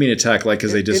 Well, what do you mean attack? Like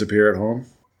because they disappear at home?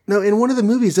 No, in one of the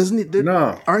movies, doesn't he?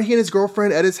 No. Aren't he and his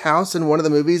girlfriend at his house in one of the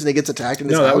movies, and he gets attacked in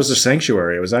his house? No, that was the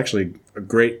Sanctuary. It was actually a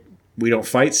great we don't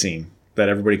fight scene that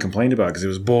everybody complained about because it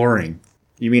was boring.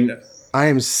 You mean... I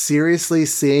am seriously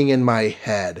seeing in my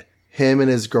head him and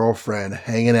his girlfriend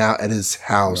hanging out at his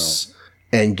house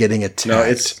and getting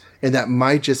attacked. No, and that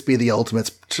might just be the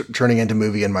Ultimates turning into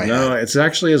movie in my head. No, it's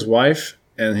actually his wife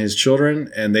and his children,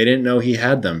 and they didn't know he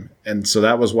had them. And so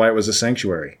that was why it was a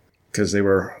Sanctuary. Because they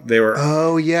were.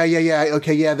 Oh, yeah.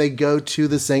 Okay, yeah, they go to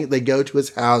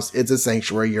his house. It's a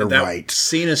sanctuary. You're right. That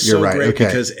scene is so great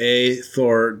because A,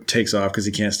 Thor takes off because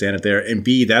he can't stand it there. And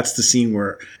B, that's the scene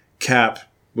where Cap,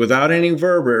 without any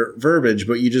verbiage,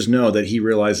 but you just know that he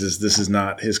realizes this is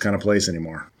not his kind of place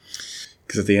anymore.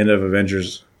 Because at the end of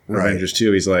Avengers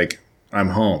 2, he's like,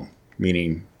 I'm home.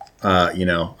 Meaning,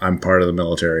 I'm part of the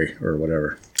military or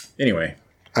whatever. Anyway.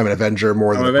 I'm an Avenger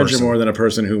more than a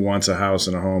person who wants a house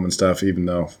and a home and stuff, even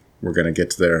though we're going to get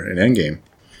to there in Endgame.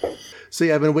 So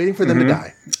yeah, I've been waiting for them to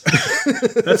die.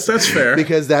 That's fair.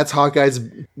 Because that's Hawkeye's...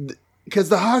 Because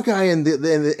the Hawkeye in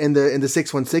the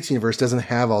 616 universe doesn't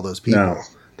have all those people. No.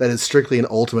 That is strictly an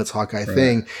Ultimates Hawkeye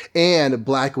thing. And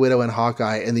Black Widow and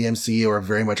Hawkeye in the MCU are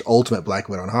very much Ultimate Black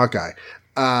Widow and Hawkeye.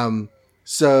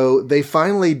 So they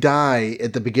finally die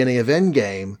at the beginning of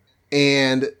Endgame,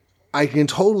 and I can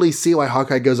totally see why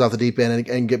Hawkeye goes off the deep end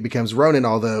and becomes Ronin,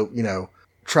 although,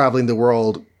 traveling the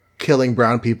world, killing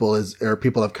brown people or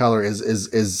people of color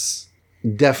is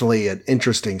definitely an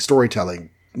interesting storytelling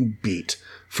beat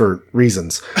for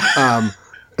reasons.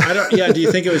 Do you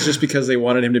think it was just because they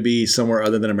wanted him to be somewhere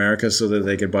other than America so that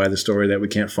they could buy the story that we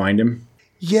can't find him?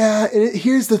 Yeah, and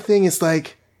here's the thing. It's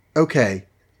like, okay,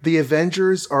 the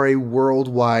Avengers are a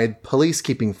worldwide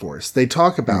police-keeping force. They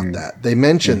talk about that. They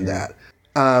mention that.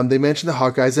 They mention the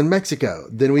Hawkeyes in Mexico.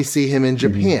 Then we see him in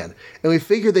Japan. And we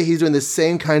figure that he's doing the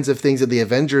same kinds of things that the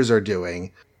Avengers are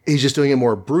doing. He's just doing it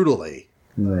more brutally.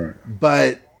 Right.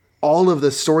 But all of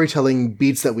the storytelling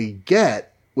beats that we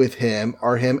get with him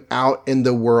are him out in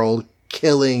the world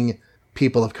killing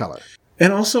people of color.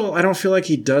 And also, I don't feel like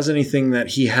he does anything that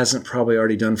he hasn't probably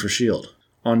already done for S.H.I.E.L.D.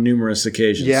 on numerous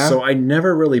occasions. Yeah. So I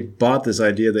never really bought this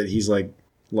idea that he's like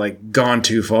gone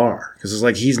too far. Because it's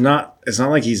like it's not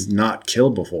like he's not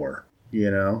killed before,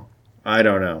 you know? I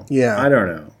don't know. Yeah. I don't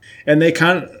know. And they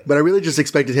kind of... But I really just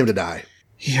expected him to die.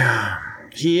 Yeah.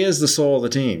 He is the soul of the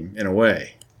team, in a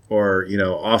way. Or,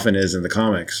 often is in the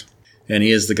comics. And he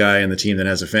is the guy in the team that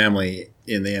has a family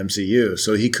in the MCU.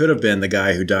 So he could have been the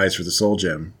guy who dies for the Soul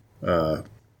Gem.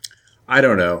 I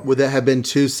don't know. Would that have been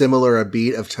too similar a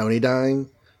beat of Tony dying?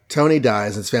 Tony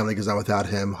dies and his family goes on without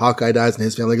him. Hawkeye dies and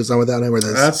his family goes on without him. Or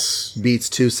this beats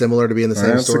too similar to be in the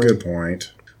same story? That's a good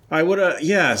point. I would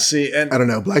see. And I don't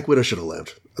know. Black Widow should have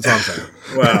lived. That's all I'm saying.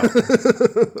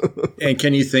 Wow. And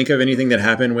can you think of anything that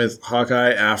happened with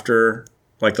Hawkeye after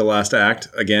the last act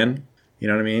again? You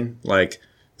know what I mean? Like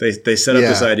they set up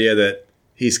this idea that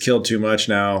he's killed too much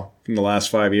now in the last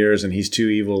 5 years and he's too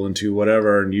evil and too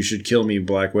whatever, and you should kill me,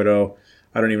 Black Widow.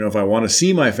 I don't even know if I want to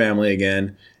see my family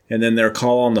again. And then their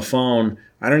call on the phone,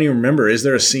 I don't even remember. Is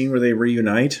there a scene where they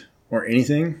reunite or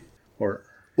anything?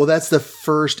 Well, that's the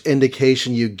first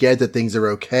indication you get that things are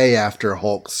okay after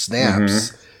Hulk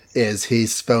snaps. Is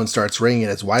his phone starts ringing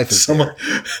and his wife is there. Or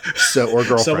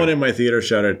girlfriend. Someone in my theater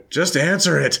shouted, "Just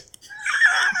answer it."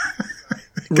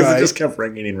 Because it just kept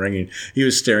ringing and ringing. He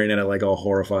was staring at it all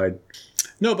horrified.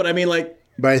 No, but I mean,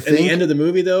 but I think, at the end of the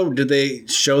movie, though, did they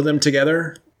show them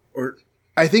together? Or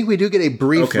I think we do get a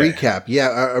brief recap.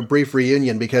 Yeah, a brief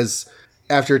reunion, because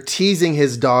after teasing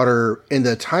his daughter in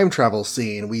the time travel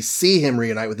scene, we see him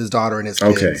reunite with his daughter and his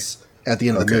kids at the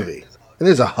end of the movie. And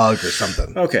there's a hug or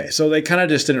something. Okay, so they kind of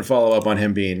just didn't follow up on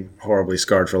him being horribly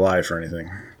scarred for life or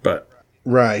anything. But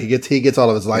right, he gets all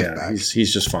of his life back.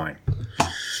 He's just fine.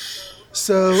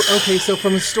 So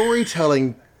from a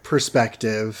storytelling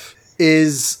perspective,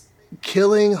 is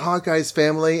killing Hawkeye's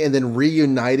family and then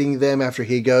reuniting them after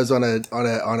he goes on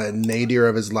a nadir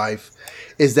of his life,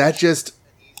 is that just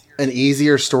an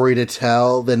easier story to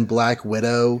tell than Black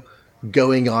Widow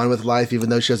going on with life even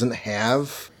though she doesn't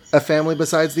have a family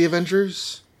besides the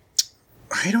Avengers?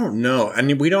 I don't know. I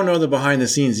mean, we don't know the behind the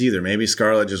scenes either. Maybe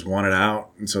Scarlett just wanted out,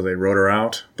 and so they wrote her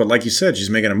out. But like you said, she's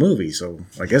making a movie, so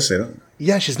I guess they don't.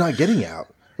 Yeah, she's not getting out.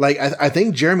 I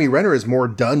think Jeremy Renner is more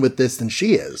done with this than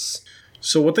she is.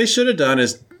 So what they should have done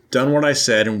is done what I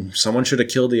said, and someone should have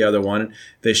killed the other one.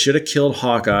 They should have killed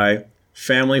Hawkeye.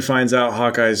 Family finds out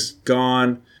Hawkeye's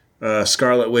gone.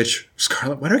 Scarlet Witch.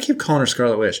 Why do I keep calling her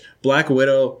Scarlet Witch? Black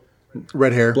Widow.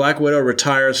 Red hair. Black Widow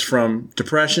retires from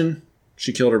depression.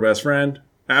 She killed her best friend.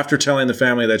 After telling the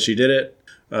family that she did it,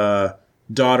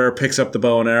 daughter picks up the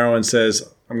bow and arrow and says,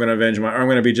 I'm going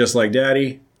to be just like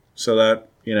Daddy, so that,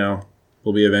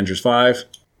 we'll be Avengers 5.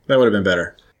 That would have been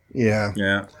better. Yeah.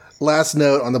 Yeah. Last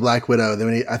note on the Black Widow.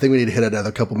 Then I think we need to hit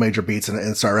another couple major beats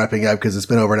and start wrapping up because it's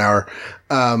been over an hour.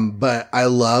 But I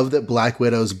love that Black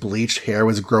Widow's bleached hair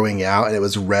was growing out and it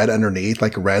was red underneath,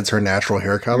 like red's her natural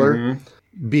hair color. Mm-hmm.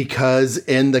 Because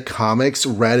in the comics,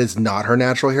 red is not her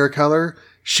natural hair color.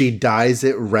 She dyes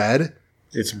it red.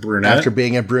 It's brunette? After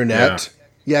being a brunette.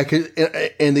 Yeah, cause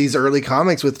in these early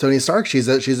comics with Tony Stark, she's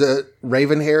a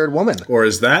raven-haired woman. Or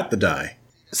is that the dye?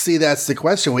 See, that's the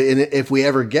question. If we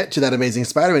ever get to that Amazing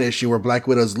Spider-Man issue where Black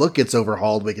Widow's look gets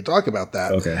overhauled, we can talk about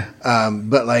that. Okay.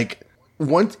 But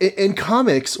once in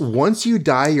comics, once you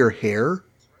dye your hair,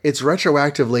 it's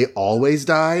retroactively always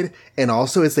dyed, and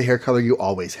also it's the hair color you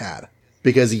always had.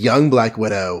 Because young Black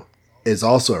Widow is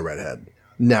also a redhead,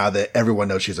 now that everyone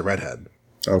knows she's a redhead.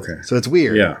 Okay. So it's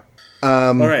weird. Yeah.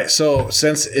 All right, so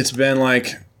since it's been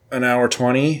an hour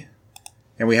 20,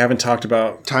 and we haven't talked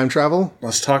about... time travel?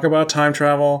 Let's talk about time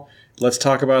travel. Let's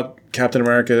talk about Captain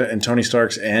America and Tony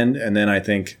Stark's end, and then I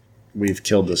think we've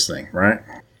killed this thing, right?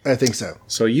 I think so.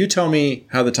 So you tell me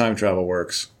how the time travel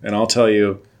works, and I'll tell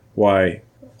you why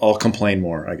I'll complain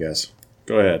more, I guess.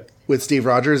 Go ahead. With Steve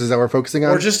Rogers, is that what we're focusing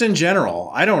on? Or just in general.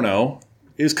 I don't know.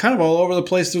 It was kind of all over the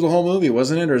place through the whole movie,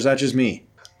 wasn't it? Or is that just me?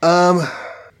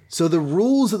 So the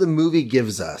rules that the movie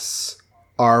gives us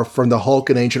are from the Hulk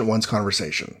and Ancient Ones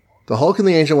conversation. The Hulk and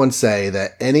the Ancient Ones say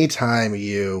that anytime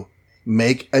you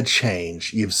make a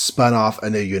change, you've spun off a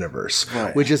new universe,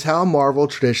 right. Which is how Marvel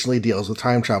traditionally deals with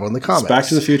time travel in the comics. It's Back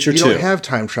to the Future 2. You don't have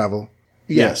time travel.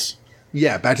 Yes.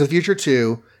 Yeah, Back to the Future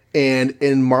 2. And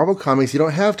in Marvel Comics, you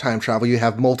don't have time travel, you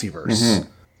have multiverse.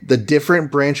 The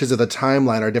different branches of the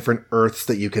timeline are different Earths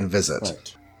that you can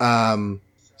visit. Right.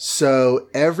 So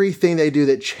everything they do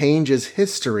that changes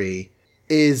history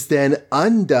is then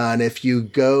undone if you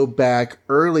go back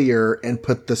earlier and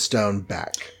put the stone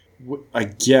back. I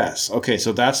guess. Okay,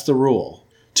 so that's the rule.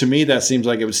 To me, that seems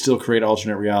like it would still create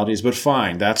alternate realities, but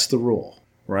fine, that's the rule,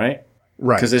 right?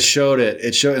 Right. Because it showed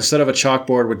instead of a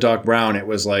chalkboard with Doc Brown, it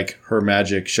was like her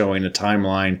magic showing a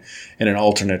timeline and an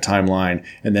alternate timeline,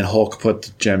 and then Hulk put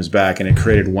the gems back, and it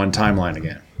created one timeline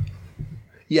again.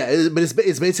 Yeah, but it's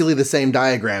basically the same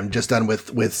diagram, just done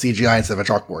with CGI instead of a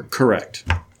chalkboard. Correct.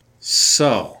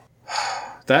 So,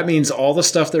 that means all the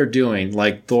stuff they're doing,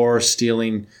 like Thor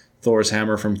stealing Thor's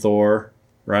hammer from Thor,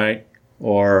 right?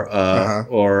 Or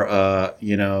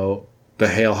the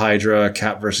Hail Hydra,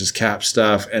 Cap versus Cap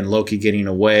stuff, and Loki getting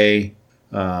away.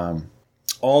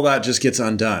 All that just gets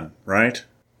undone, right?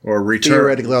 Or return.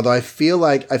 Theoretically, although I feel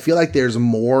like there's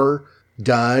more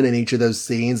done in each of those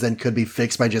scenes than could be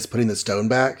fixed by just putting the stone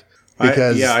back.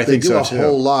 Because I they think do so a too.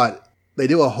 whole lot. They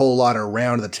do a whole lot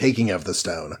around the taking of the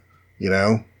stone. You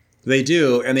know? They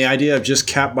do, and the idea of just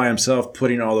Cap by himself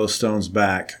putting all those stones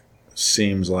back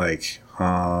seems like,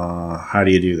 how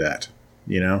do you do that?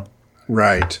 You know?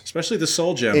 Right. Especially the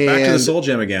Soul Gem. Back to the Soul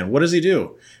Gem again. What does he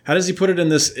do? How does he put it in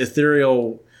this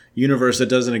ethereal universe that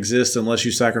doesn't exist unless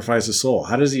you sacrifice a soul?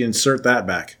 How does he insert that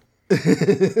back?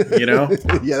 You know?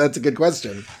 Yeah, that's a good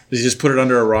question. Does he just put it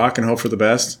under a rock and hope for the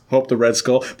best? Hope the Red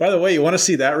Skull. By the way, you want to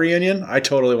see that reunion? I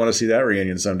totally want to see that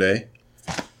reunion someday.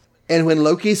 And when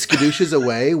Loki skadooshes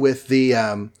away with the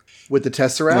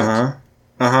Tesseract,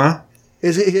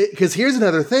 because here's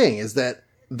another thing: is that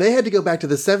they had to go back to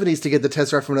the 70s to get the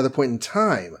Tesseract from another point in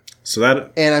time.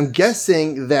 And I'm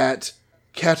guessing that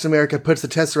Captain America puts the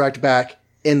Tesseract back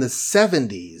in the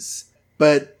 70s,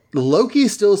 but Loki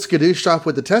still skadooshed off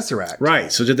with the Tesseract.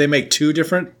 Right. So did they make two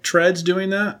different treads doing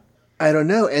that? I don't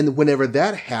know. And whenever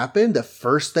that happened, the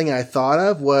first thing I thought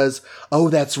of was, oh,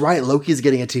 that's right, Loki's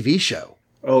getting a TV show.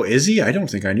 Oh, is he? I don't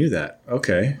think I knew that.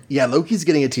 Okay. Yeah, Loki's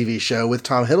getting a TV show with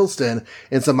Tom Hiddleston.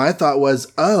 And so my thought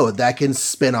was, oh, that can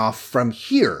spin off from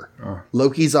here.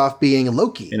 Loki's off being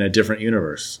Loki. In a different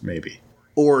universe, maybe.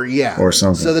 Or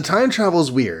something. So the time travel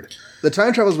is weird. The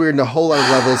time travel is weird in a whole lot of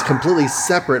levels, completely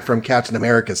separate from Captain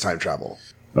America's time travel.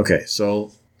 Okay,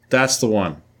 so that's the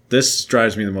one. This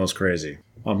drives me the most crazy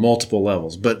on multiple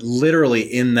levels. But literally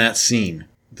in that scene,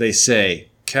 they say,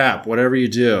 Cap, whatever you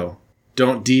do,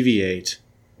 don't deviate,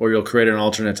 or you'll create an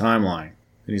alternate timeline.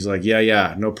 And he's like,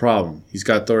 yeah, no problem. He's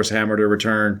got Thor's hammer to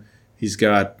return. He's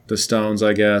got the stones,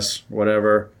 I guess,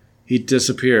 whatever. He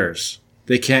disappears.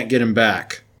 They can't get him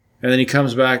back. And then he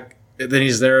comes back, then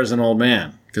he's there as an old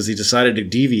man, because he decided to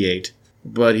deviate,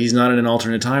 but he's not in an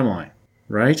alternate timeline,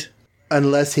 right?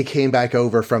 Unless he came back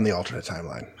over from the alternate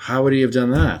timeline. How would he have done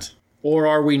that? Or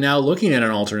are we now looking at an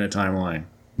alternate timeline?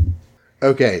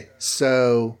 Okay,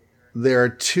 so there are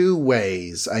two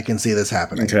ways I can see this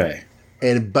happening. Okay.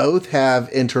 And both have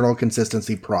internal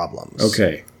consistency problems.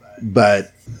 Okay.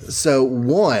 But, so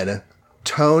one,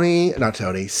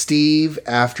 Steve,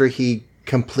 after he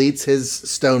completes his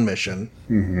stone mission,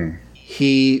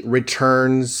 he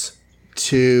returns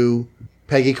to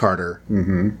Peggy Carter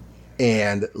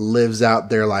and lives out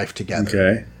their life together.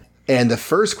 Okay. And the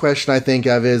first question I think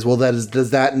of is, well,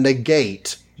 does that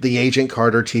negate the Agent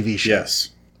Carter TV show? Yes.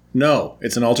 No,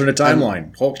 it's an alternate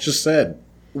timeline. Hulk just said.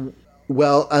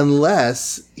 Well,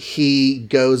 unless he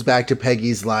goes back to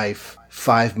Peggy's life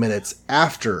 5 minutes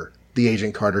after the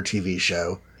Agent Carter TV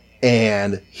show,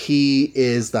 and he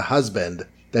is the husband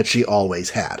that she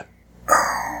always had.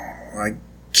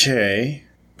 Okay.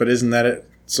 But isn't that it?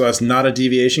 So that's not a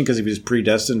deviation because he was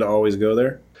predestined to always go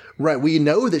there? Right. We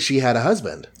know that she had a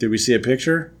husband. Did we see a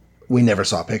picture? We never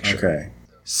saw a picture. Okay.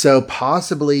 So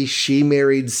possibly she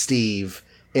married Steve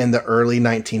in the early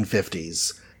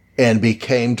 1950s and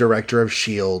became director of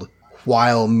S.H.I.E.L.D.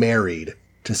 while married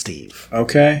to Steve.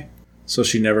 Okay. So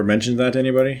she never mentioned that to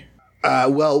anybody?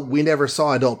 Well, we never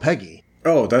saw adult Peggy.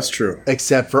 Oh, that's true.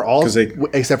 Except for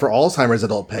Alzheimer's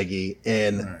adult Peggy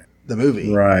in the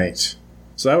movie. Right.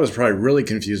 So that was probably really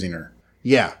confusing her.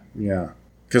 Yeah. Yeah.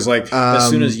 Because, as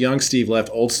soon as young Steve left,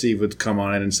 old Steve would come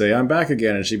on in and say, I'm back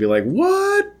again. And she'd be like,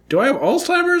 what? Do I have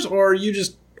Alzheimer's or are you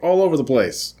just all over the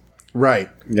place? Right.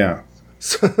 Yeah.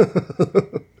 So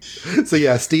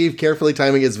yeah, Steve carefully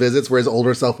timing his visits where his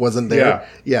older self wasn't there.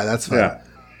 Yeah, that's fine.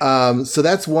 Yeah. So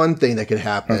that's one thing that could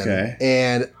happen. Okay.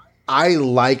 And I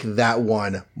like that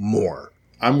one more.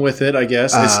 I'm with it, I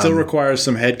guess. It still requires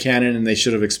some headcanon, and they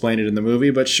should have explained it in the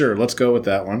movie, but sure, let's go with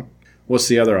that one. What's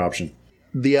the other option?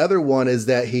 The other one is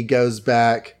that he goes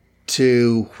back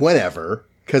to whenever,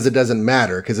 because it doesn't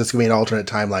matter, because it's going to be an alternate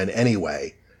timeline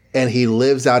anyway. And he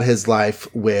lives out his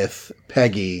life with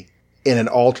Peggy in an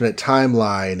alternate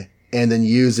timeline, and then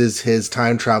uses his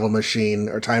time travel machine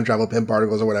or time travel pin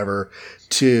particles or whatever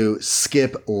to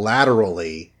skip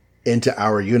laterally into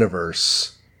our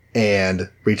universe and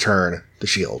return the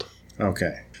shield.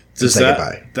 Okay. Does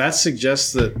that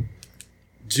suggest that,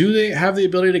 do they have the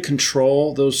ability to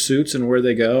control those suits and where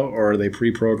they go, or are they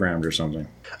pre-programmed or something?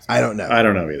 I don't know. I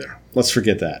don't know either. Let's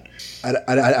forget that.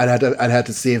 I'd have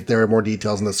to see if there are more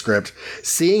details in the script.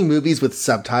 Seeing movies with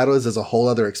subtitles is a whole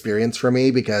other experience for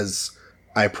me because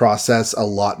I process a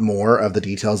lot more of the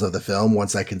details of the film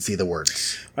once I can see the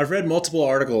words. I've read multiple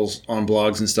articles on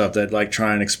blogs and stuff that like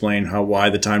try and explain why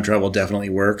the time travel definitely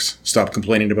works. Stop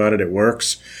complaining about it. It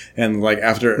works. And like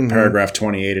after paragraph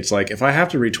 28, it's like, if I have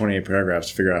to read 28 paragraphs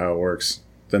to figure out how it works,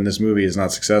 then this movie is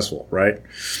not successful, right?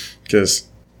 Because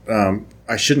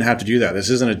I shouldn't have to do that. This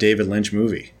isn't a David Lynch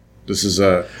movie. This is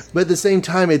a... But at the same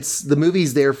time, the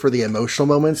movie's there for the emotional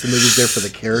moments. The movie's there for the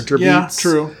character beats. Yeah,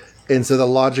 true. And so the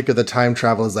logic of the time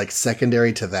travel is like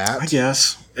secondary to that. I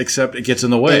guess, except it gets in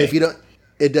the way. And if you don't,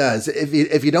 it does.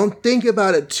 If you don't think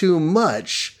about it too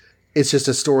much, it's just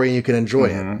a story and you can enjoy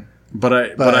it.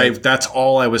 But that's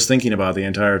all I was thinking about the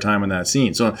entire time in that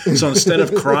scene. So instead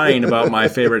of crying about my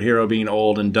favorite hero being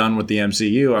old and done with the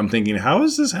MCU, I'm thinking, how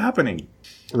is this happening?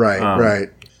 Right, right.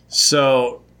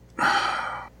 So,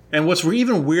 and what's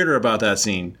even weirder about that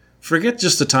scene, forget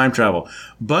just the time travel.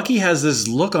 Bucky has this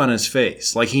look on his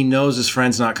face, like he knows his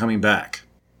friend's not coming back.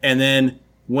 And then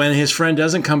when his friend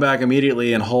doesn't come back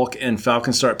immediately and Hulk and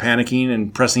Falcon start panicking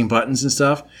and pressing buttons and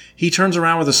stuff, he turns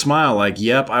around with a smile like,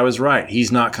 yep, I was right.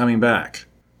 He's not coming back.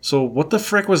 So what the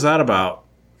frick was that about?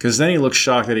 Because then he looks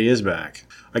shocked that he is back.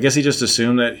 I guess he just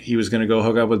assumed that he was going to go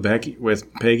hook up with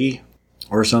Peggy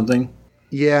or something.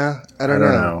 Yeah, I don't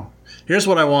know. Here's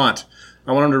what I want.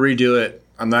 I want him to redo it.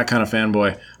 I'm that kind of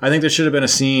fanboy. I think there should have been a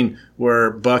scene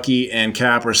where Bucky and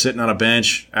Cap are sitting on a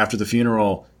bench after the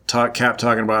funeral, Cap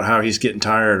talking about how he's getting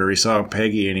tired or he saw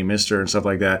Peggy and he missed her and stuff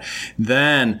like that.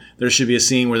 Then there should be a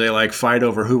scene where they like fight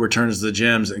over who returns the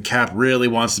gems and Cap really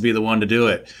wants to be the one to do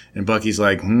it. And Bucky's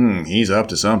like, he's up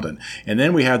to something. And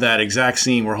then we have that exact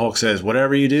scene where Hulk says,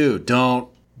 whatever you do, don't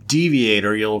deviate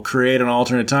or you'll create an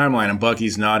alternate timeline, and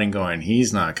Bucky's nodding going,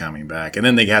 he's not coming back. And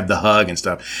then they have the hug and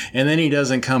stuff, and then he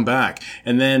doesn't come back,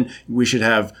 and then we should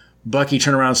have Bucky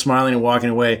turn around smiling and walking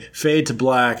away, fade to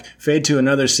black, fade to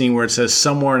another scene where it says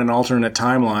somewhere in an alternate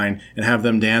timeline, and have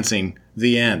them dancing.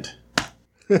 The end.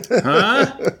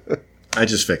 Huh? I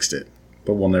just fixed it,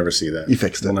 but we'll never see that. You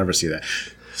fixed it. We'll never see that.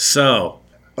 So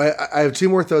I have two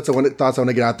more thoughts I want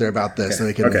to get out there about this, and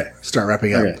we can start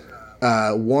wrapping up.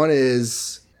 Okay. One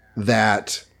is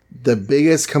that the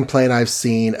biggest complaint I've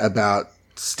seen about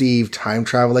Steve time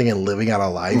traveling and living out a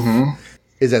life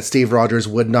is that Steve Rogers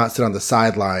would not sit on the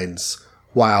sidelines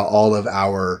while all of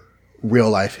our real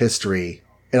life history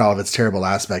and all of its terrible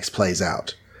aspects plays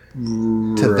out.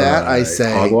 To that I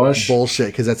say Hogwash? Bullshit,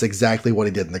 because that's exactly what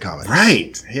he did in the comics.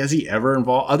 Right. Has he ever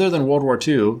involved, other than World War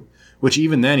II, which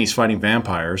even then he's fighting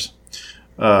vampires.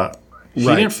 He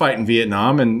didn't fight in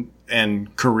Vietnam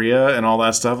and Korea and all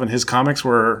that stuff, and his comics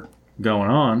were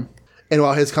going on. And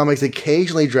while his comics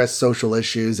occasionally addressed social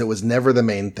issues, it was never the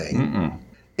main thing.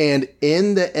 And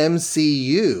in the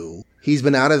MCU, he's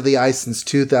been out of the ice since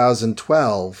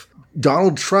 2012.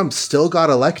 Donald Trump still got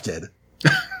elected.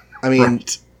 I mean,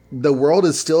 the world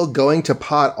is still going to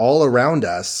pot all around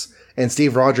us, and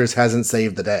Steve Rogers hasn't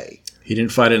saved the day. He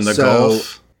didn't fight in the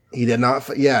Gulf. He did not.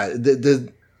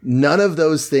 None of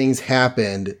those things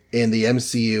happened in the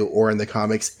MCU or in the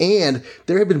comics. And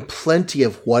there have been plenty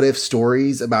of what if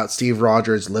stories about Steve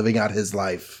Rogers living out his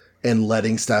life and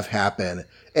letting stuff happen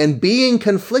and being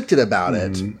conflicted about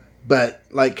it, but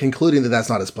like concluding that that's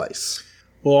not his place.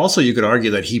 Well, also you could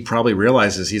argue that he probably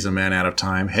realizes he's a man out of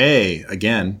time. Hey,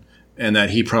 again, and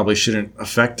that he probably shouldn't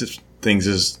affect things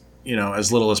as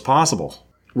little as possible.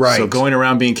 Right. So going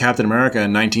around being Captain America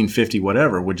in 1950,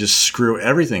 whatever, would just screw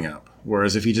everything up.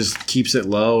 Whereas if he just keeps it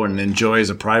low and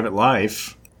enjoys a private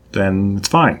life, then it's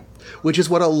fine. Which is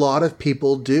what a lot of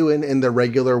people do in the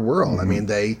regular world. I mean,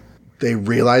 they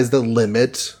realize the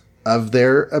limit of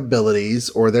their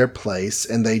abilities or their place,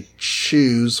 and they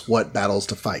choose what battles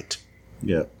to fight.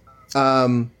 Yeah.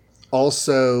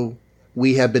 Also,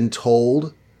 we have been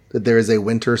told that there is a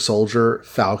Winter Soldier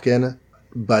Falcon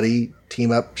buddy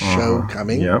team-up show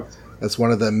coming. Yep. That's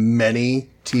one of the many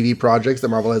TV projects that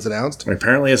Marvel has announced.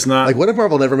 Apparently it's not... Like, what if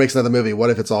Marvel never makes another movie? What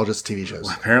if it's all just TV shows?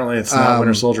 Apparently it's not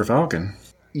Winter Soldier Falcon.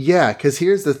 Yeah, because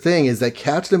here's the thing, is that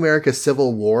Captain America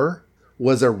Civil War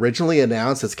was originally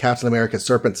announced as Captain America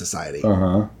Serpent Society.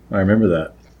 I remember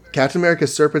that. Captain America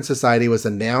Serpent Society was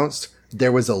announced.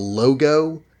 There was a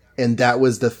logo, and that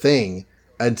was the thing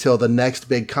until the next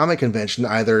big comic convention,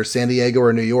 either San Diego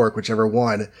or New York, whichever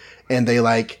one, and they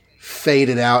like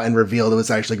faded out and revealed it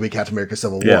was actually going to be Captain America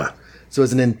Civil War. So it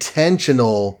was an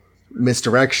intentional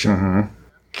misdirection.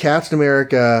 Captain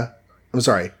America,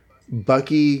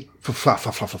 Bucky,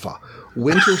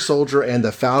 Winter Soldier and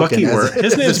the Falcon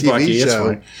his name's Bucky, it's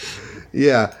fine.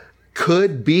 Yeah.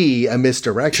 Could be a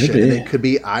misdirection. And it could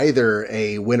be either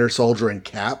a Winter Soldier and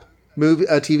Cap movie,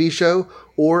 a TV show,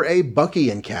 or a Bucky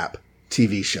and Cap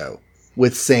TV show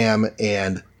with Sam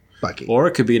and Bucky. Or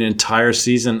it could be an entire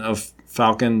season of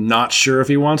Falcon not sure if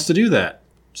he wants to do that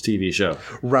TV show.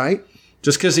 Right.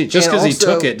 Just because he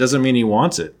took it doesn't mean he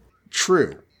wants it.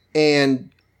 True. And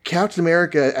Captain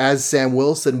America as Sam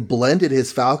Wilson blended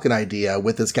his Falcon idea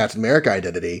with his Captain America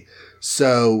identity.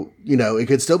 So, it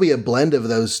could still be a blend of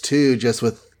those two, just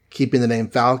with keeping the name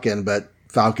Falcon, but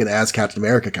Falcon as Captain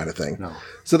America kind of thing. No.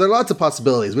 So there are lots of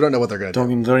possibilities. We don't know what they're going to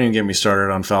do. Don't even get me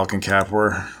started on Falcon Cap.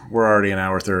 We're already an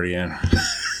hour 30 in.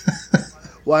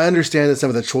 Well, I understand that some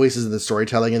of the choices in the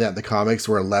storytelling in the comics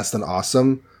were less than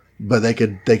awesome, but they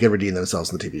could redeem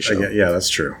themselves in the TV show. Yeah, that's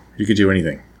true. You could do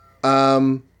anything.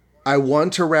 I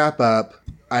want to wrap up.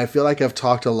 I feel like I've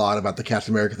talked a lot about the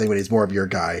Captain America thing, but he's more of your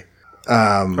guy.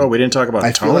 We didn't talk about Tony.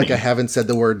 I feel like I haven't said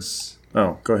the words...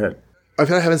 Oh, go ahead. I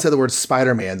feel like I haven't said the word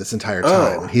Spider-Man this entire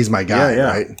time. He's my guy,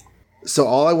 right? So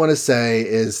all I want to say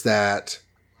is that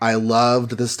I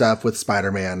loved the stuff with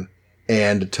Spider-Man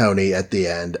and Tony at the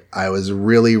end. I was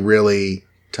really, really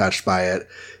touched by it.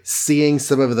 Seeing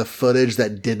some of the footage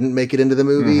that didn't make it into the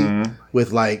movie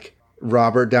with like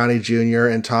Robert Downey Jr.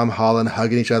 and Tom Holland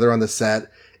hugging each other on the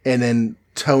set, and then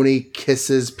Tony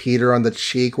kisses Peter on the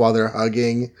cheek while they're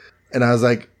hugging. And I was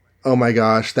like, oh my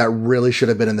gosh, that really should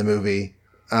have been in the movie.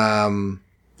 I'm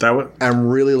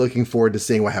really looking forward to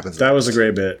seeing what happens. That was a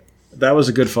great bit. That was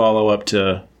a good follow-up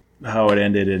to how it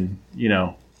ended in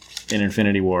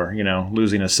Infinity War,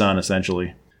 losing a son,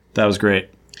 essentially. That was great.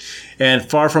 And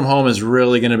Far From Home is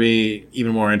really going to be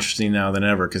even more interesting now than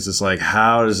ever, because it's like,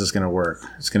 how is this going to work?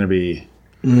 It's going to be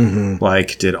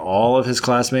like, did all of his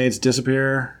classmates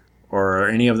disappear? Or are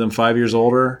any of them 5 years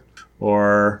older?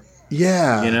 Or,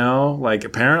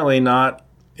 apparently not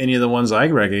any of the ones I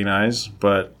recognize,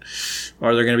 but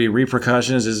are there going to be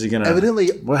repercussions? Is he going to... Evidently...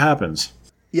 What happens?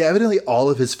 Yeah, evidently all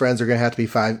of his friends are going to have to be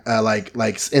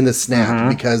in the snap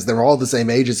because they're all the same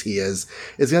age as he is.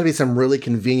 It's going to be some really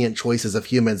convenient choices of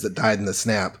humans that died in the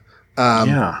snap.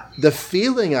 The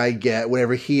feeling I get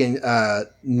whenever he and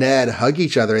Ned hug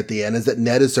each other at the end is that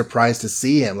Ned is surprised to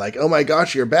see him. Like, oh my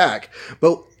gosh, you're back.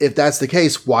 But if that's the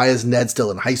case, why is Ned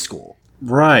still in high school?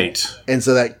 Right. And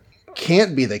so that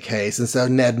can't be the case. And so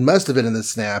Ned must have been in the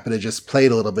snap, and it just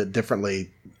played a little bit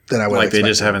differently than I would have expected. They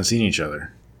just haven't seen each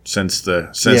other since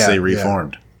they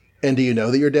reformed. Yeah. And do you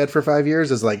know that you're dead for 5 years?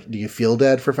 Do you feel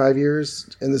dead for 5 years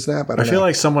in the snap? I feel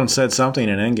like someone said something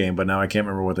in Endgame, but now I can't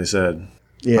remember what they said.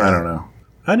 Yeah. I don't know.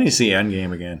 I need to see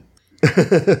Endgame again.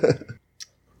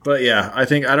 But yeah, I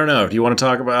don't know. Do you want to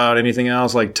talk about anything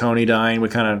else? Like Tony dying?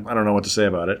 I don't know what to say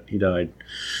about it. He died.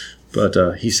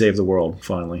 But he saved the world,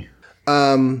 finally.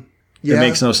 It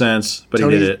makes no sense, but he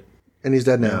did it. And he's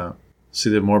dead now. Yeah. See,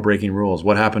 the more breaking rules.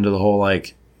 What happened to the whole,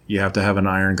 you have to have an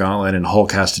iron gauntlet and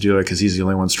Hulk has to do it because he's the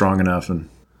only one strong enough. And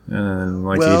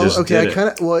he just did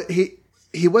it.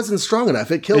 He wasn't strong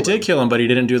enough. It killed him. It did kill him, but he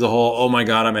didn't do the whole, oh my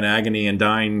God, I'm in agony and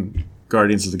dying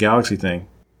Guardians of the Galaxy thing.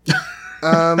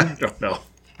 I don't know.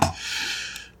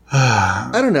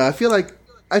 I don't know. I feel like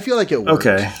it worked.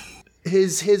 Okay.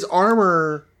 His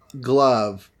armor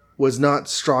glove was not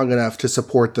strong enough to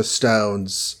support the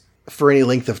stones for any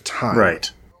length of time.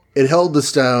 Right. It held the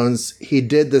stones, he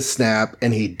did the snap,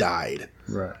 and he died.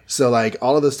 Right. So,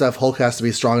 all of the stuff, Hulk has to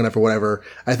be strong enough or whatever.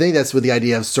 I think that's with the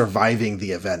idea of surviving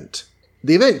the event.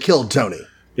 The event killed Tony.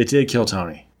 It did kill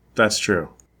Tony. That's true.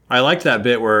 I liked that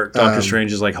bit where Doctor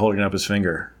Strange is, holding up his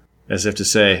finger, as if to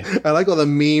say... I like all the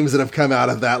memes that have come out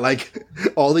of that,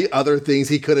 all the other things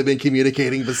he could have been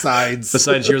communicating besides...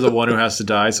 Besides, you're the one who has to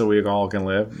die so we all can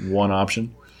live. One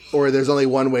option. Or there's only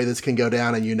one way this can go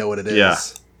down and you know what it is.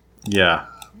 Yeah.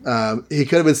 Yeah. He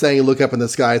could have been saying, look up in the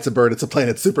sky, it's a bird, it's a plane,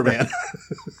 it's Superman.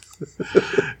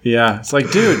 Yeah. It's like,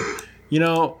 dude,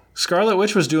 Scarlet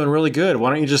Witch was doing really good.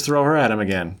 Why don't you just throw her at him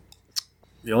again?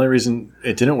 The only reason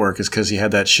it didn't work is because he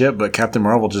had that ship, but Captain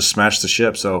Marvel just smashed the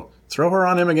ship. So throw her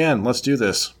on him again. Let's do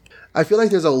this. I feel like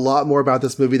there's a lot more about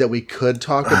this movie that we could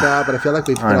talk about, but I feel like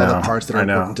we've put all the parts that are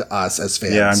important to us as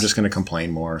fans. Yeah, I'm just going to complain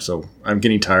more. So I'm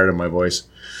getting tired of my voice.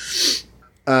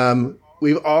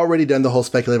 we've already done the whole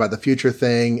speculate about the future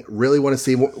thing. Really want to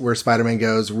see where Spider-Man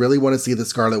goes. Really want to see the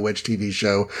Scarlet Witch TV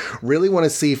show. Really want to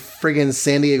see friggin'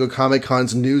 San Diego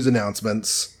Comic-Con's news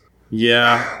announcements.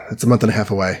 Yeah. It's a month and a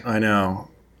half away. I know.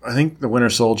 I think the Winter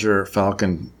Soldier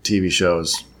Falcon TV show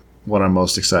is what I'm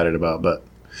most excited about, but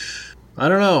I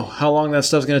don't know how long that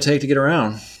stuff's going to take to get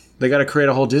around. They got to create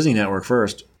a whole Disney network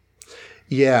first.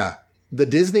 Yeah. The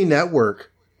Disney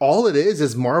network, all it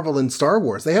is Marvel and Star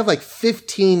Wars. They have like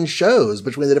 15 shows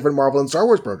between the different Marvel and Star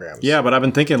Wars programs. Yeah, but I've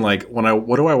been thinking, like, what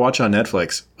do I watch on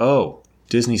Netflix? Oh,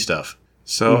 Disney stuff.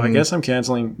 So I guess I'm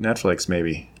canceling Netflix,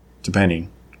 maybe, depending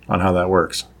on how that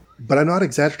works. But I'm not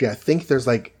exaggerating. I think there's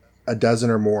like a dozen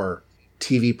or more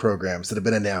TV programs that have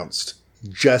been announced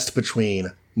just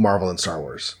between Marvel and Star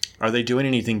Wars. Are they doing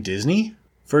anything Disney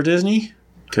for Disney?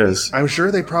 Because I'm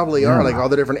sure they probably are, like all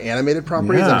the different animated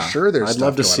properties. yeah, I'm sure there's I'd stuff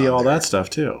love to going see on all there. that stuff,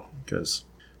 too. Because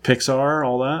Pixar,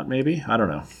 all that, maybe? I don't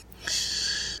know.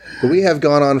 But we have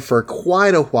gone on for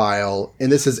quite a while, and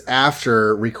this is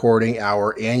after recording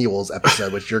our annuals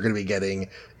episode, which you're going to be getting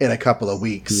in a couple of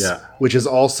weeks. Yeah. Which is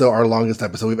also our longest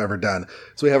episode we've ever done.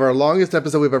 So we have our longest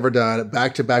episode we've ever done,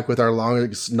 back to back with our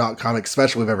longest not comic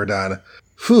special we've ever done.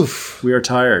 Whew. We are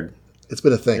tired. It's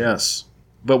been a thing. Yes.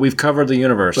 But we've covered the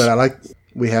universe. But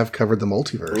we have covered the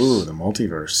multiverse. Ooh, the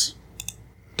multiverse.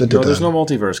 Dun, dun, No, there's dun. no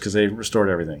multiverse because they restored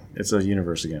everything. It's a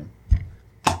universe again.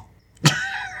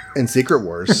 And Secret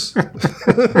Wars.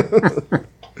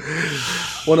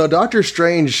 Well, no, Doctor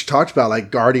Strange talked about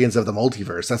like Guardians of the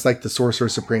Multiverse. That's like the Sorcerer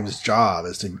Supreme's job,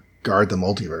 is to guard the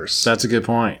multiverse. That's a good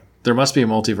point. There must be a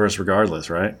multiverse regardless,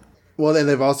 right? Well, then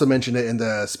they've also mentioned it in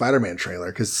the Spider-Man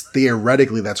trailer, because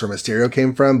theoretically that's where Mysterio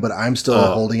came from, but I'm still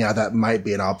holding out that might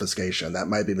be an obfuscation. That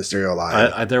might be Mysterio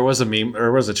lying. There was a meme,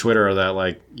 or was a Twitter that,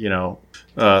 like, you know,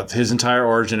 his entire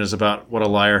origin is about what a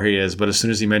liar he is, but as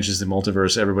soon as he mentions the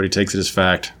multiverse, everybody takes it as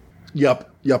fact. Yup.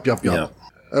 Yeah.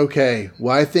 Okay,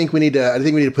 well, I think we need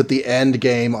to put the end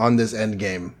game on this end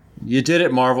game. You did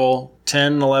it, Marvel.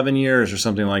 10, 11 years or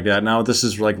something like that. Now this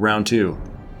is like round 2.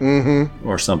 Mm-hmm.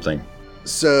 Or something.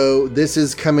 So this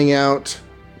is coming out,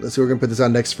 let's see, we're going to put this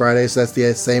on next Friday, so that's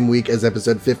the same week as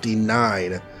episode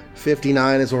 59.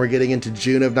 59 is when we're getting into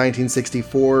June of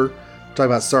 1964. Talking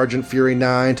about Sergeant Fury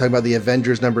 9, talking about the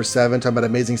Avengers number 7, talking about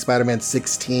Amazing Spider-Man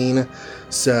 16.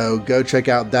 So go check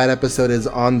out that episode. Is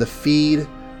on the feed.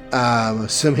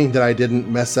 Assuming that I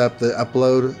didn't mess up the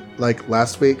upload like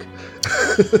last week.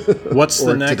 What's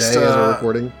the next today as we're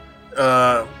recording?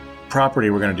 property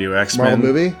we're going to do? X-Men?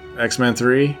 Marvel movie? X-Men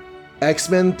 3?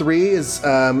 X-Men 3 is,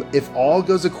 if all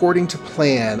goes according to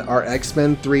plan, our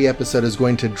X-Men 3 episode is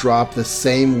going to drop the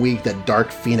same week that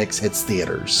Dark Phoenix hits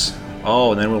theaters.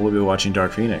 Oh, and then we'll be watching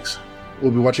Dark Phoenix.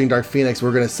 We'll be watching Dark Phoenix.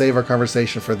 We're going to save our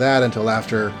conversation for that until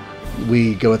after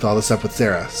we go with all this stuff with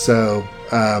Sarah. So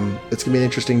it's going to be an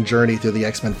interesting journey through the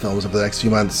X-Men films over the next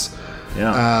few months.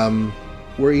 Yeah.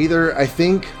 We're either, I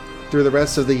think, through the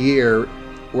rest of the year,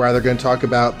 we're either going to talk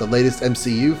about the latest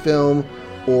MCU film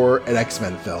or an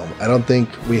X-Men film. I don't think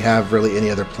we have really any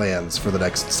other plans for the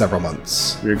next several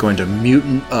months. We're going to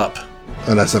mutant up.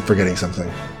 Unless I'm forgetting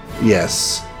something.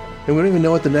 Yes. And we don't even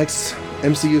know what the next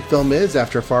MCU film is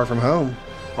after Far From Home.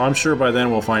 I'm sure by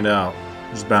then we'll find out.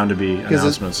 There's bound to be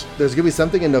announcements. There's going to be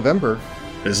something in November.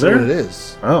 Is there? What it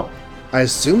is. Oh. I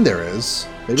assume there is.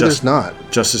 Maybe there's not.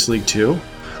 Justice League 2?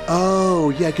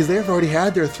 Oh, yeah, because they've already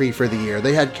had their 3 for the year.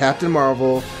 They had Captain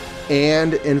Marvel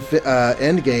and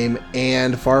Endgame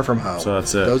and Far From Home. So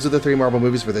that's it. Those are the 3 Marvel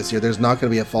movies for this year. There's not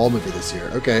going to be a fall movie this year.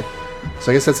 Okay.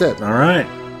 So I guess that's it. All right.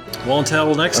 Well,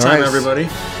 until next All time, right. everybody.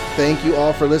 Thank you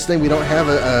all for listening. We don't have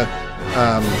a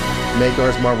Make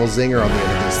Ours Marvel zinger on the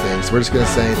end of these things. We're just going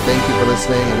to say thank you for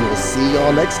listening, and we will see you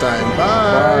all next time.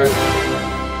 Bye. Bye.